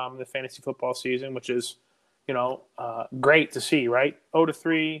now, the fantasy football season, which is, great to see, right?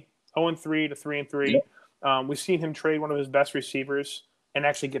 0-3, 0-3 to 3-3. We've seen him trade one of his best receivers and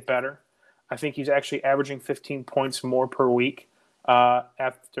actually get better. I think he's actually averaging 15 points more per week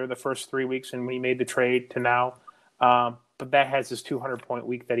after the first 3 weeks and when he made the trade to now. But that has his 200-point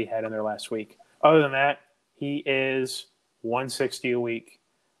week that he had in there last week. Other than that, he is 160 a week.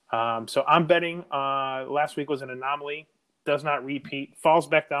 So I'm betting last week was an anomaly, does not repeat, falls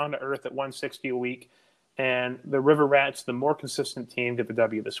back down to earth at 160 a week. And the River Rats, the more consistent team, get the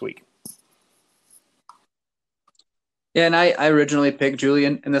W this week. Yeah, and I originally picked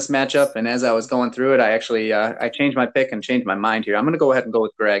Julian in this matchup, and as I was going through it, I actually I changed my pick and changed my mind here. I'm going to go ahead and go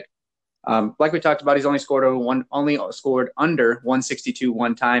with Greg. Like we talked about, he's only scored under 162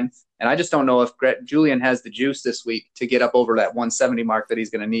 one time, and I just don't know if Julian has the juice this week to get up over that 170 mark that he's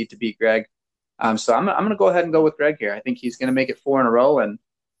going to need to beat Greg. So I'm going to go ahead and go with Greg here. I think he's going to make it 4 in a row, and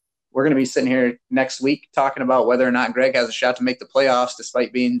we're going to be sitting here next week talking about whether or not Greg has a shot to make the playoffs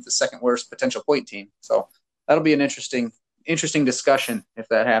despite being the second worst potential point team. So that'll be an interesting discussion if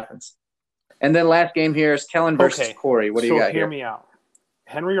that happens. And then last game here is Kellen versus Corey. What do you got here? Hear me out.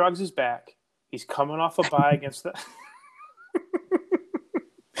 Henry Ruggs is back. He's coming off a bye against the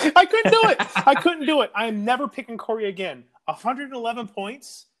I couldn't do it. I am never picking Corey again. 111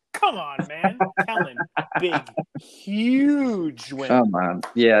 points? Come on, man. Kellen, big, huge win. Come on.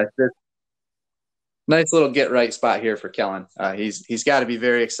 Yeah. Nice little get-right spot here for Kellen. He's got to be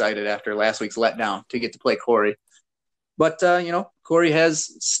very excited after last week's letdown to get to play Corey. But, Corey has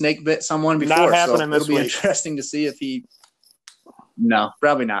snake bit someone before, so it'll be interesting to see if he – no,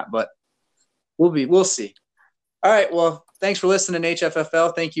 probably not, but we'll see. All right, well, thanks for listening to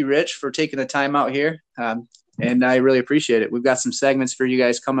HFFL. Thank you, Rich, for taking the time out here, and I really appreciate it. We've got some segments for you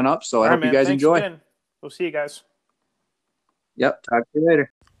guys coming up, so I hope you guys enjoy. Again. We'll see you guys. Yep, talk to you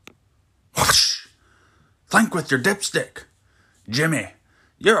later. Whoosh! Think with your dipstick. Jimmy,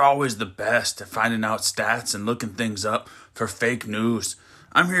 you're always the best at finding out stats and looking things up for fake news.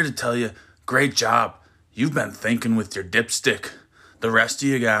 I'm here to tell you, great job. You've been thinking with your dipstick. The rest of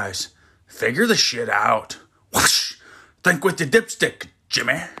you guys, figure the shit out. Whoosh! Think with your dipstick,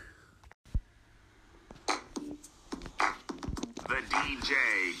 Jimmy. The DJ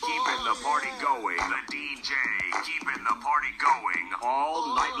keeping the party going. The DJ keeping the party going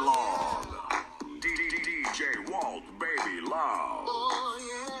all night long. DJ Walt, baby, loud.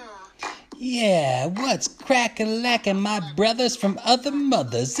 Yeah, what's crack-a-lackin', my brothers from other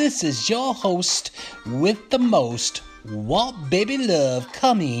mothers? This is your host with the most, Walt Baby Love,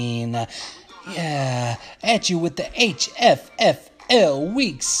 coming, at you with the HFFL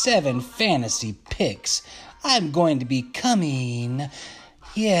Week 7 Fantasy Picks. I'm going to be coming,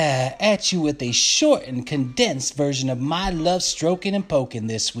 at you with a short and condensed version of my love stroking and poking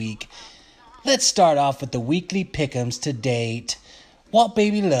this week. Let's start off with the weekly pick'ems to date. Walt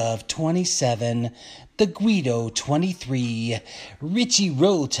Baby Love, 27. The Guido, 23. Richie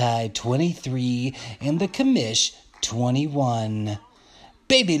Roll Tide, 23. And the Commish, 21.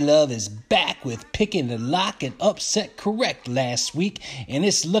 Baby Love is back with picking the lock and upset correct last week, and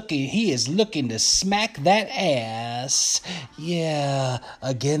he is looking to smack that ass. Yeah,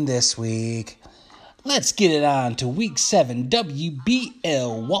 again this week. Let's get it on to Week 7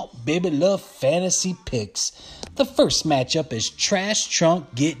 WBL Walt Baby Love Fantasy Picks. The first matchup is Trash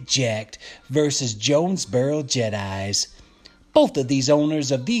Trunk Get Jacked versus Jonesboro Jedis. Both of these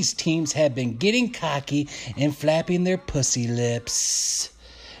owners of these teams have been getting cocky and flapping their pussy lips.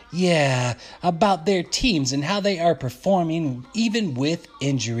 Yeah, about their teams and how they are performing even with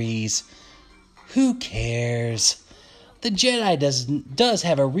injuries. Who cares? The Jedi does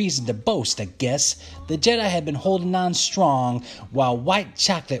have a reason to boast, I guess. The Jedi have been holding on strong, while White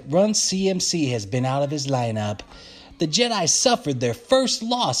Chocolate Run CMC has been out of his lineup. The Jedi suffered their first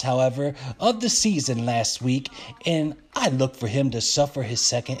loss, however, of the season last week, and I look for him to suffer his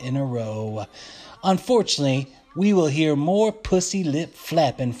second in a row. Unfortunately, we will hear more pussy lip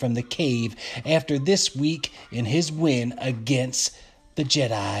flapping from the cave after this week in his win against the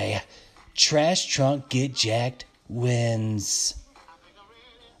Jedi. Trash Trunk Get Jacked wins.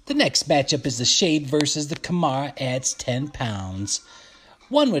 The next matchup is the Shade versus the Kamara adds 10 pounds.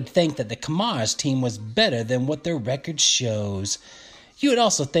 One would think that the Kamara's team was better than what their record shows. You would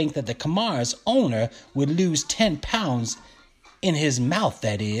also think that the Kamara's owner would lose 10 pounds in his mouth,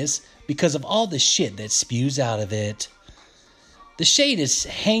 that is, because of all the shit that spews out of it. The Shade is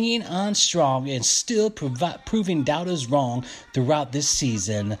hanging on strong and still proving doubters wrong throughout this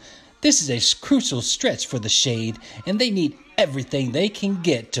season. This is a crucial stretch for the Shade, and they need everything they can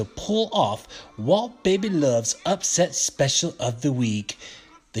get to pull off Walt Baby Love's upset special of the week.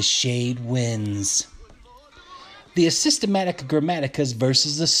 The Shade wins. The Systematica Grammaticas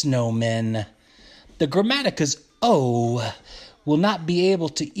versus the Snowmen. The Grammaticas will not be able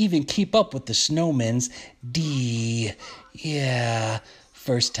to even keep up with the Snowmen's D. Yeah,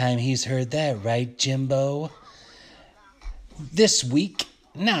 first time he's heard that, right, Jimbo? This week,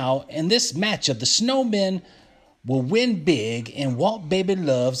 now, in this matchup, the Snowmen will win big in Walt Baby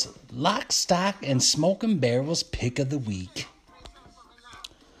Love's Lock, Stock, and Smoking Barrels Pick of the Week.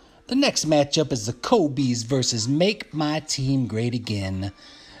 The next matchup is the Kobe's versus Make My Team Great Again.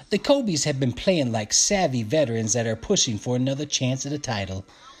 The Kobe's have been playing like savvy veterans that are pushing for another chance at a title.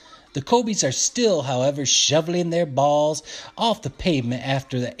 The Kobe's are still, however, shoveling their balls off the pavement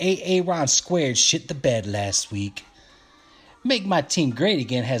after the Aaron Squared shit the bed last week. Make My Team Great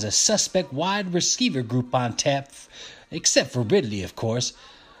Again has a suspect wide receiver group on tap, except for Ridley, of course.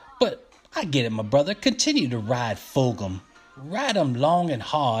 But I get it, my brother. Continue to ride Fulgham. Ride him long and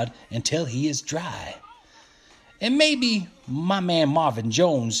hard until he is dry. And maybe my man Marvin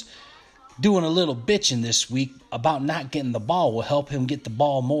Jones doing a little bitching this week about not getting the ball will help him get the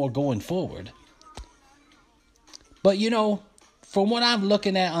ball more going forward. But from what I'm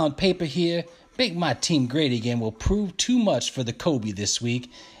looking at on paper here, Make My Team Great Again will prove too much for the Kobe this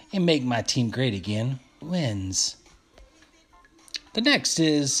week, and Make My Team Great Again wins. The next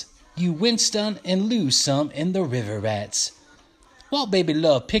is You Win Some and Lose Some in the River Rats. Walt Baby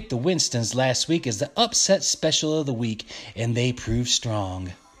Love picked the Winstons last week as the upset special of the week, and they proved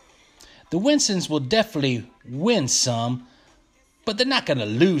strong. The Winstons will definitely win some, but they're not going to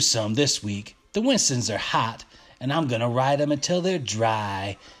lose some this week. The Winstons are hot, and I'm going to ride them until they're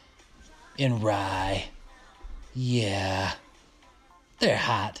dry and rye. Yeah, they're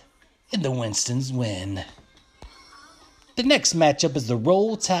hot, and the Winstons win. The next matchup is the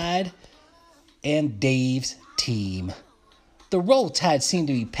Roll Tide and Dave's team. The Roll Tide seemed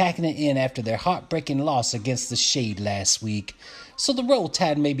to be packing it in after their heartbreaking loss against the Shade last week, so the Roll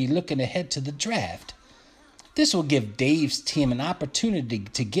Tide may be looking ahead to the draft. This will give Dave's team an opportunity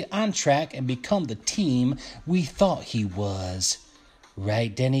to get on track and become the team we thought he was.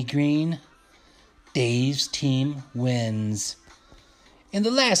 Right, Denny Green? Dave's team wins. In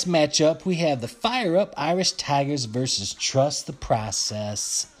the last matchup, we have the Fire Up Irish Tigers versus Trust the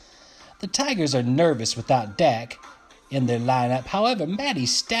Process. The Tigers are nervous without Dak in their lineup. However, Matty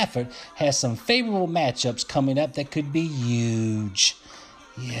Stafford has some favorable matchups coming up that could be huge.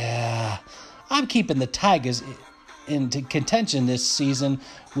 Yeah, I'm keeping the Tigers into contention this season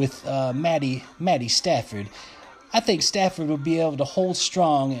with Matty Stafford. I think Stafford will be able to hold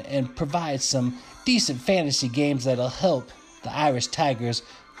strong and provide some decent fantasy games that'll help the Irish Tigers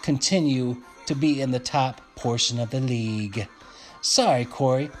continue to be in the top portion of the league. Sorry,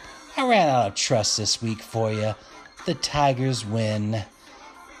 Corey, I ran out of trust this week for you. The Tigers win.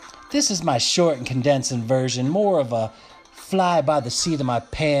 This is my short and condensing version, more of a fly by the seat of my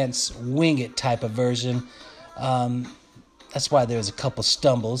pants, wing it type of version. That's why there was a couple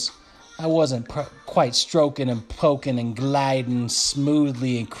stumbles. I wasn't quite stroking and poking and gliding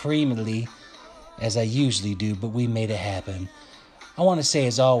smoothly and creamily as I usually do, but we made it happen. I want to say,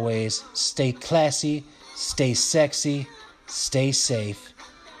 as always, stay classy, stay sexy, stay safe,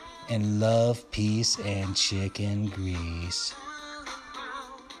 and love, peace, and chicken grease.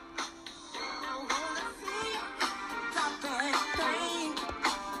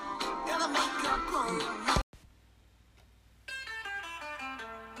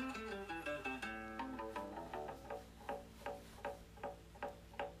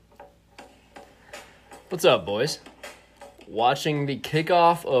 What's up, boys? Watching the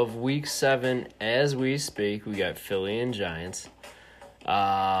kickoff of Week 7 as we speak. We got Philly and Giants.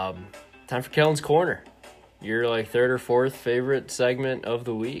 Time for Kellen's Corner. Your third or fourth favorite segment of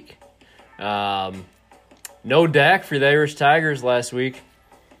the week. No Dak for the Irish Tigers last week.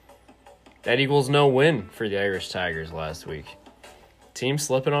 That equals no win for the Irish Tigers last week. Team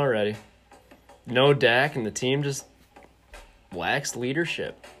slipping already. No Dak, and the team just lacks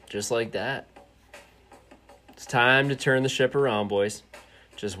leadership. Just like that. It's time to turn the ship around, boys.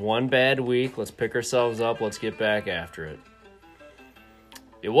 Just one bad week. Let's pick ourselves up. Let's get back after it.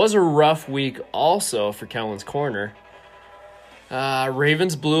 It was a rough week also for Kellen's Corner.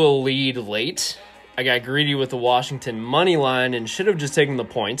 Ravens blew a lead late. I got greedy with the Washington money line and should have just taken the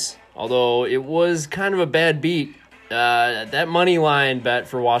points. Although it was kind of a bad beat. That money line bet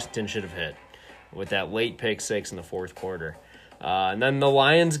for Washington should have hit with that late pick six in the fourth quarter. And then the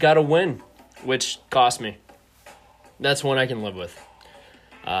Lions got a win, which cost me. That's one I can live with.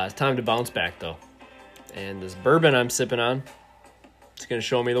 It's time to bounce back, though. And this bourbon I'm sipping on, it's going to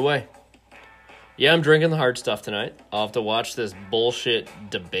show me the way. Yeah, I'm drinking the hard stuff tonight. I'll have to watch this bullshit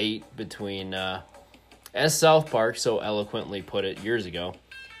debate between, as South Park so eloquently put it years ago,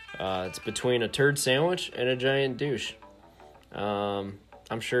 it's between a turd sandwich and a giant douche. I'm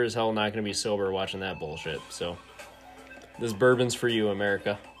sure as hell not going to be sober watching that bullshit. So, this bourbon's for you,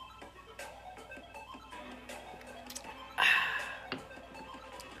 America.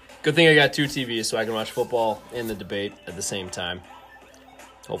 Good thing I got 2 TVs so I can watch football and the debate at the same time.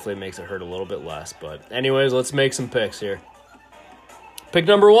 Hopefully it makes it hurt a little bit less. But anyways, let's make some picks here. Pick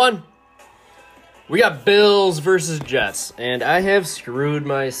number 1. We got Bills versus Jets. And I have screwed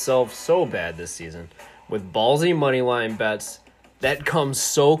myself so bad this season with ballsy money line bets that come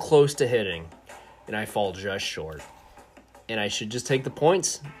so close to hitting. And I fall just short. And I should just take the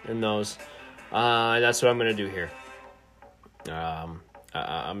points in those. And that's what I'm going to do here.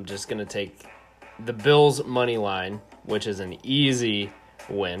 I'm just going to take the Bills money line, which is an easy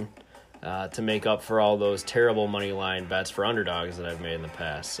win, to make up for all those terrible money line bets for underdogs that I've made in the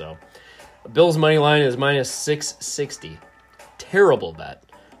past. So, Bills money line is minus 660. Terrible bet.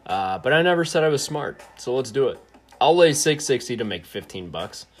 But I never said I was smart, so let's do it. I'll lay 660 to make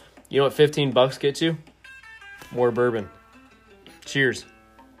 $15. You know what $15 gets you? More bourbon. Cheers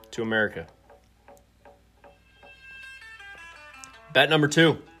to America. Bet number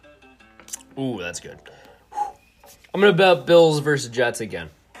 2. Ooh, that's good. I'm going to bet Bills versus Jets again.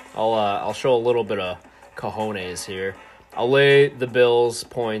 I'll show a little bit of cojones here. I'll lay the Bills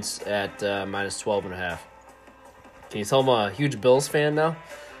points at minus 12.5. Can you tell I'm a huge Bills fan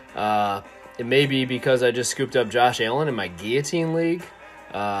now? It may be because I just scooped up Josh Allen in my guillotine league.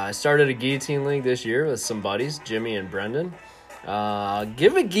 I started a guillotine league this year with some buddies, Jimmy and Brendan.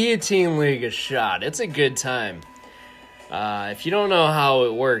 Give a guillotine league a shot. It's a good time. If you don't know how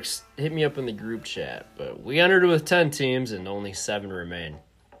it works, hit me up in the group chat. But we entered with 10 teams and only 7 remain.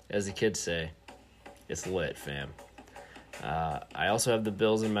 As the kids say, it's lit, fam. I also have the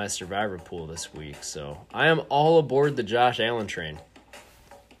Bills in my survivor pool this week, so I am all aboard the Josh Allen train.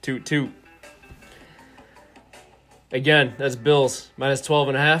 Toot toot. Again, that's Bills minus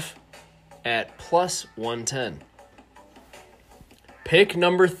 12.5 at plus 110. Pick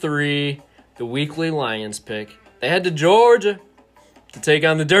number 3, the weekly Lions pick. They head to Georgia to take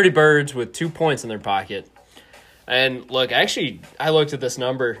on the Dirty Birds with 2 points in their pocket. And look, actually, I looked at this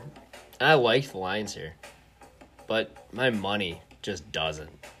number, and I liked the Lions here. But my money just doesn't.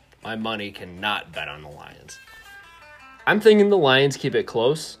 My money cannot bet on the Lions. I'm thinking the Lions keep it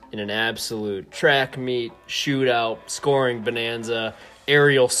close in an absolute track meet, shootout, scoring bonanza,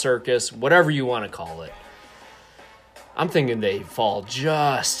 aerial circus, whatever you want to call it. I'm thinking they fall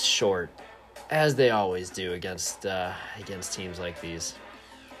just short, as they always do against teams like these.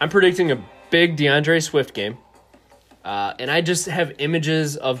 I'm predicting a big DeAndre Swift game. And I just have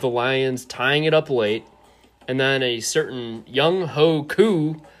images of the Lions tying it up late, and then a certain Young Ho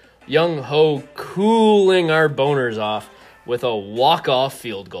cooling our boners off with a walk-off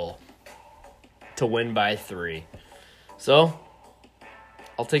field goal to win by 3. So,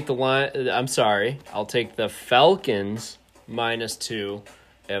 I'll take I'll take the Falcons minus 2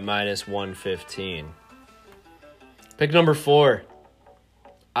 at minus 115. Pick number 4.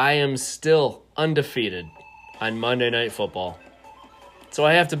 I am still undefeated on Monday Night Football, so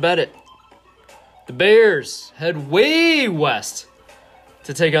I have to bet it. The Bears head way west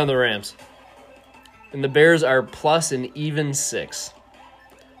to take on the Rams, and the Bears are plus an even 6.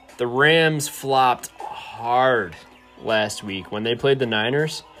 The Rams flopped hard last week when they played the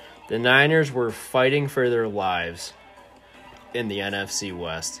Niners. The Niners were fighting for their lives in the NFC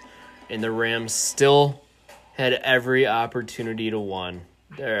West, and the Rams still had every opportunity to win.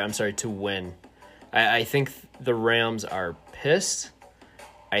 I think the Rams are pissed.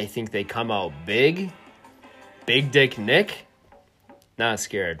 I think they come out big. Big Dick Nick, not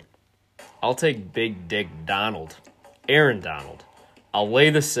scared. I'll take Big Dick Donald. Aaron Donald. I'll lay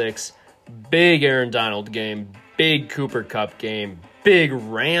the 6. Big Aaron Donald game. Big Cooper Kupp game. Big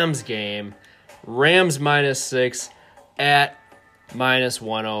Rams game. Rams minus 6 at minus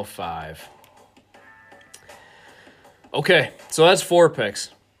 105. Okay, so that's 4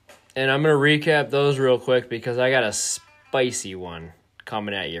 picks. And I'm going to recap those real quick because I got a spicy one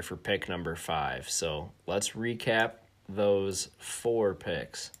coming at you for pick number 5. So let's recap those 4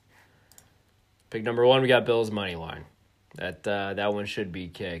 picks. Pick number 1, we got Bills money line. That one should be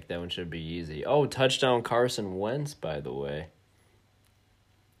kicked. That one should be easy. Oh, touchdown Carson Wentz, by the way.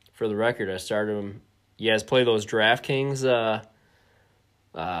 For the record, I started him. You guys play those DraftKings,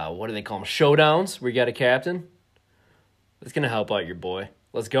 what do they call them? Showdowns, where you got a captain. It's going to help out your boy.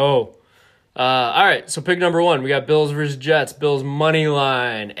 Let's go. All right, so pick number 1. We got Bills versus Jets. Bills money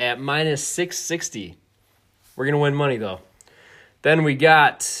line at minus 660. We're going to win money, though. Then we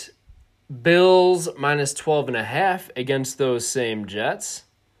got Bills minus 12.5 against those same Jets.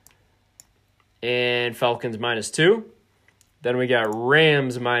 And Falcons minus 2. Then we got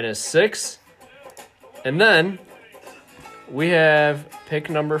Rams minus 6. And then we have pick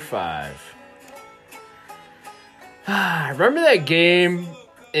number 5. Remember that game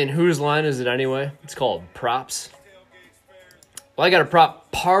in Whose Line Is It Anyway? It's called Props. Well, I got a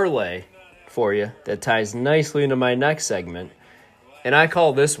prop parlay for you that ties nicely into my next segment. And I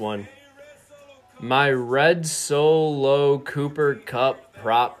call this one my Red Solo Cooper Cup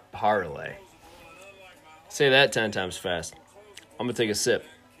Prop Parlay. Say that 10 times fast. I'm going to take a sip.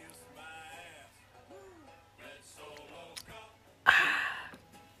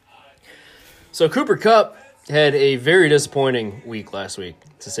 So Cooper Kupp had a very disappointing week last week,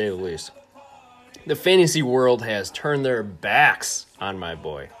 to say the least. The fantasy world has turned their backs on my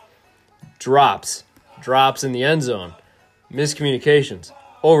boy. Drops in the end zone, miscommunications,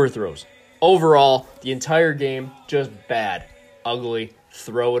 overthrows. Overall, the entire game, just bad, ugly,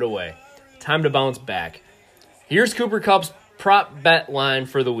 throw it away. Time to bounce back. Here's Cooper Kupp's prop bet line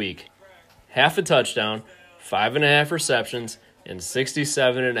for the week. Half a touchdown, 5.5 receptions, and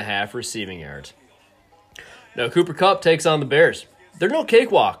 67.5 receiving yards. Now, Cooper Kupp takes on the Bears. They're no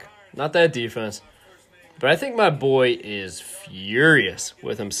cakewalk, not that defense. But I think my boy is furious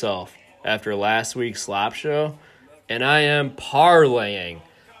with himself after last week's slop show, and I am parlaying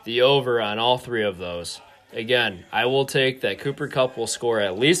the over on all 3 of those. Again, I will take that Cooper Kupp will score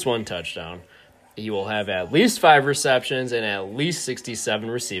at least 1 touchdown. He will have at least 5 receptions and at least 67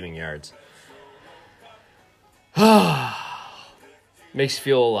 receiving yards. Makes you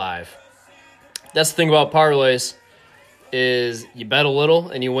feel alive. That's the thing about parlays is you bet a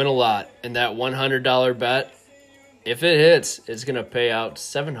little and you win a lot. And that $100 bet, if it hits, it's going to pay out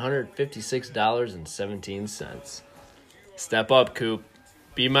 $756.17. Step up, Coop.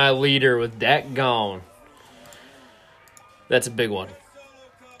 Be my leader with Dak gone. That's a big one.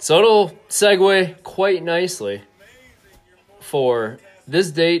 So it'll segue quite nicely for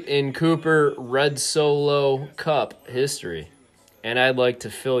this date in Cooper Red Solo Cup history. And I'd like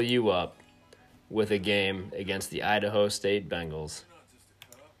to fill you up with a game against the Idaho State Bengals.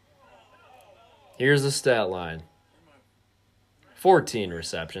 Here's the stat line. 14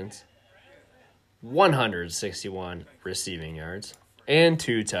 receptions, 161 receiving yards, and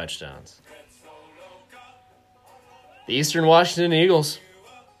 2 touchdowns. The Eastern Washington Eagles,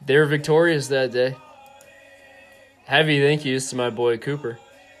 they were victorious that day. Heavy thank yous to my boy Cooper.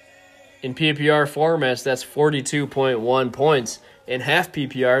 In PPR formats, that's 42.1 points. In half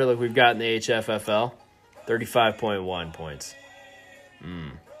PPR, like we've got in the HFFL, 35.1 points.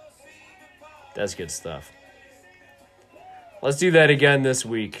 That's good stuff. Let's do that again this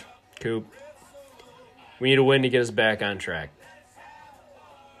week, Coop. We need a win to get us back on track.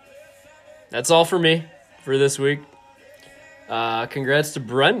 That's all for me for this week. Congrats to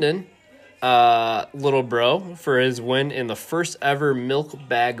Brendan, little bro, for his win in the first ever Milk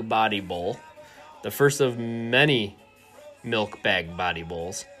Bag Body Bowl. The first of many Milk Bag Body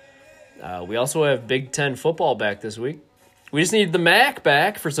Bowls. We also have Big Ten football back this week. We just need the Mac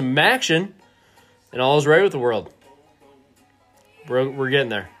back for some action, and all is right with the world. We're getting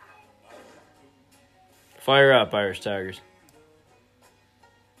there. Fire up, Irish Tigers.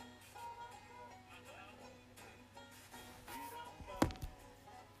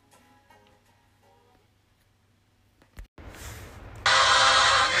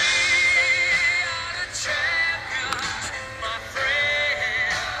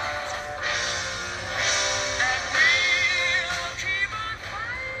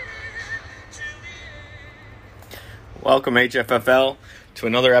 Welcome, HFFL, to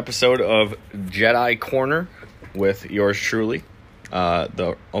another episode of Jedi Corner with yours truly,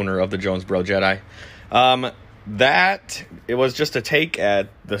 the owner of the Jonesboro Jedi. It was just a take at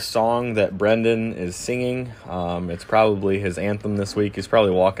the song that Brendan is singing. It's probably his anthem this week. He's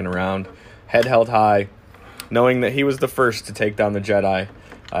probably walking around, head held high, knowing that he was the first to take down the Jedi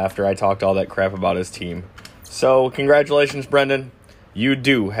after I talked all that crap about his team. So, congratulations, Brendan. You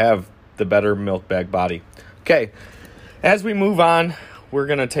do have the better milk bag body. Okay. As we move on, we're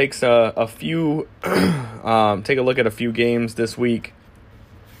going to take take a look at a few games this week.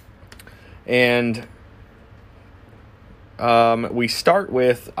 And we start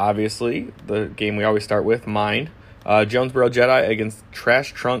with, obviously, the game we always start with, mine. Jonesboro Jedi against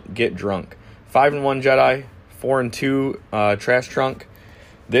Trash Trunk Get Drunk. 5-1 Jedi, 4-2 Trash Trunk.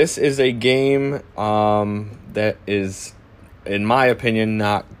 This is a game that is in my opinion,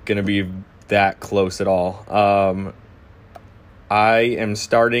 not going to be that close at all. I am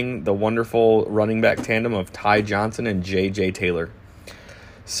starting the wonderful running back tandem of Ty Johnson and J.J. Taylor.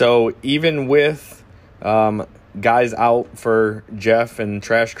 So even with guys out for Jeff and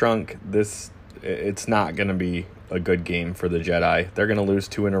Trash Trunk, it's not going to be a good game for the Jedi. They're going to lose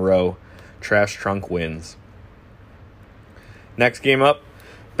 2 in a row. Trash Trunk wins. Next game up,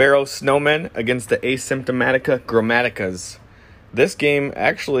 Barrow Snowmen against the Asymptomatica Grammaticas. This game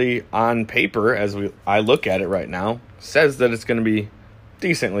actually, on paper, as I look at it right now, says that it's going to be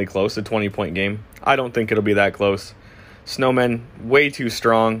decently close, a 20-point game. I don't think it'll be that close. Snowmen, way too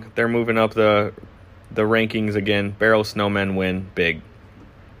strong. They're moving up the rankings again. Barrow Snowmen win big.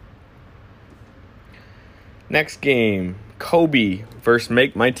 Next game, Kobe versus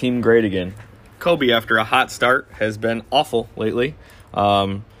Make My Team Great Again. Kobe, after a hot start, has been awful lately.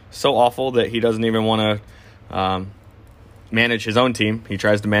 So awful that he doesn't even want to manage his own team. He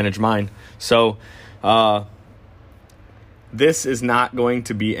tries to manage mine. So this is not going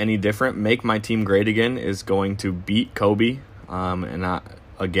to be any different. Make My Team Great Again is going to beat Kobe.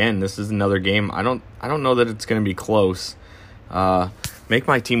 Again, this is another game. I don't know that it's going to be close. Make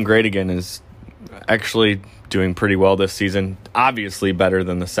My Team Great Again is actually doing pretty well this season. Obviously better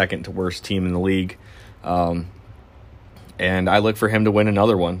than the second to worst team in the league. And I look for him to win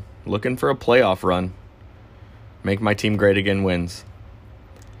another one. Looking for a playoff run. Make My Team Great Again wins.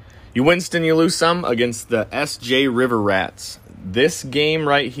 You Winston, you lose some against the SJ River Rats. This game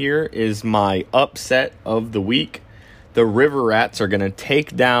right here is my upset of the week. The River Rats are going to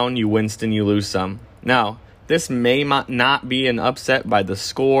take down You Winston, you lose some. Now, this may not be an upset by the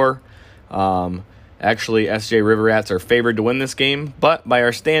score. Actually, SJ River Rats are favored to win this game, but by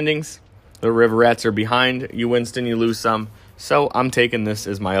our standings, the River Rats are behind You Winston, you lose some. So I'm taking this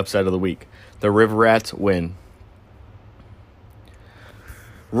as my upset of the week. The River Rats win.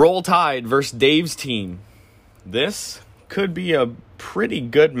 Roll Tide versus Dave's team. This could be a pretty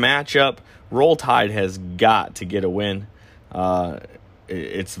good matchup. Roll Tide has got to get a win.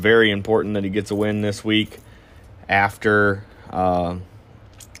 It's very important that he gets a win this week after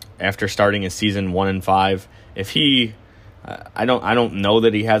starting his season 1-5. If he, I don't know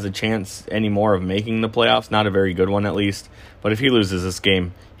that he has a chance anymore of making the playoffs. Not a very good one, at least. But if he loses this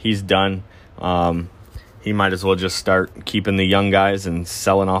game, he's done. He might as well just start keeping the young guys and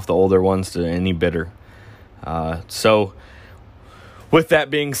selling off the older ones to any bidder. So, with that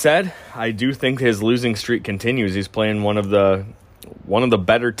being said, I do think his losing streak continues. He's playing one of the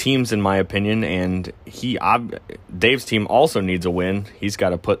better teams in my opinion, and Dave's team also needs a win. He's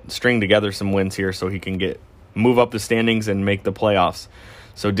got to string together some wins here so he can move up the standings and make the playoffs.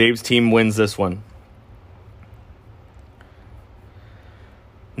 So Dave's team wins this one.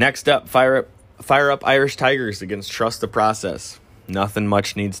 Next up, Fire Up Irish Tigers against Trust the Process. Nothing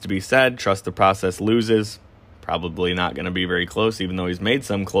much needs to be said. Trust the Process loses. Probably not going to be very close, even though he's made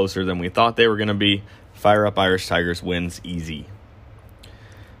some closer than we thought they were going to be. Fire Up Irish Tigers wins easy.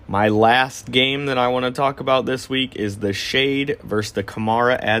 My last game that I want to talk about this week is the Shade versus the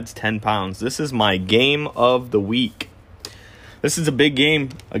Kamara adds 10 pounds. This is my game of the week. This is a big game.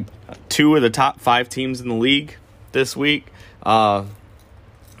 2 of the top 5 teams in the league this week.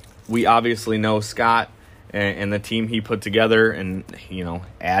 We obviously know Scott and the team he put together, and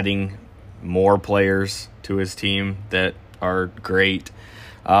adding more players to his team that are great.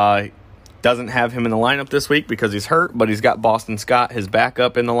 Doesn't have him in the lineup this week because he's hurt, but he's got Boston Scott, his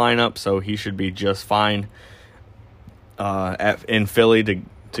backup, in the lineup, so he should be just fine in Philly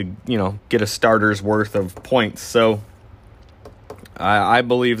to get a starter's worth of points. So I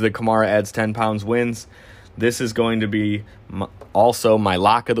believe that Kamara adds 10 pounds wins. This is going to be also my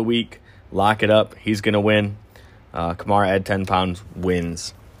lock of the week. Lock it up. He's going to win. Kamara add 10 pounds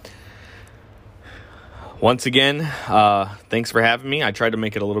wins. Once again, thanks for having me. I tried to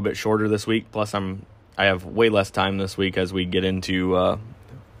make it a little bit shorter this week. Plus, I have way less time this week as we get into our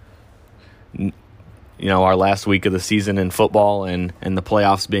last week of the season in football and the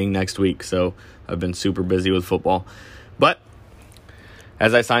playoffs being next week. So I've been super busy with football. But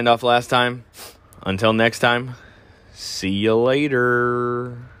as I signed off last time, until next time, see you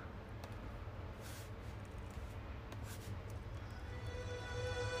later.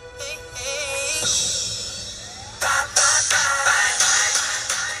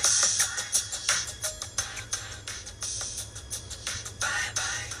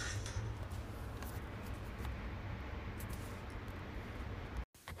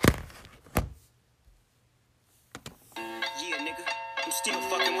 Yeah, nigga, I'm still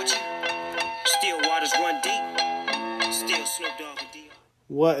fucking with you. Still waters run deep. Still Snoop Dogg and D.R.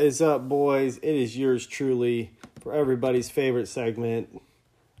 What is up, boys? It is yours truly, for everybody's favorite segment.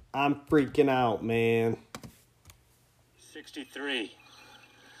 I'm freaking out, man. 63.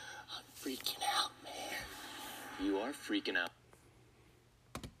 I'm freaking out, man. You are freaking out.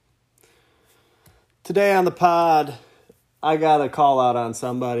 Today on the pod, I got to call out on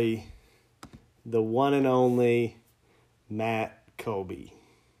somebody. The one and only Matt Kobe.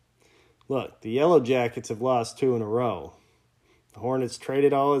 Look, the Yellow Jackets have lost 2 in a row. The Hornets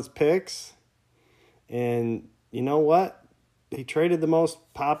traded all his picks. And you know what? He traded the most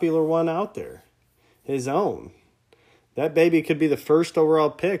popular one out there. His own. That baby could be the first overall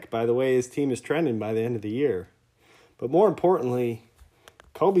pick by the way his team is trending by the end of the year. But more importantly,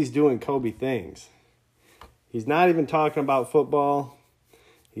 Kobe's doing Kobe things. He's not even talking about football.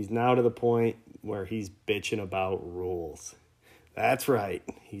 He's now to the point where he's bitching about rules. That's right.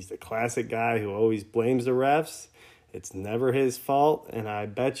 He's the classic guy who always blames the refs. It's never his fault, and I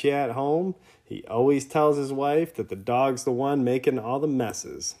bet you at home, he always tells his wife that the dog's the one making all the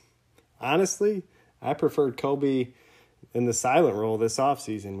messes. Honestly, I preferred Kobe in the silent role this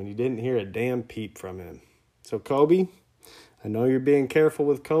offseason when you didn't hear a damn peep from him. So, Kobe, I know you're being careful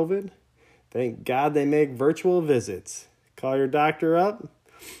with COVID. Thank God they make virtual visits. Call your doctor up,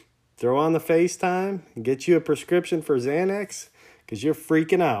 throw on the FaceTime, and get you a prescription for Xanax, because you're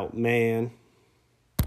freaking out, man.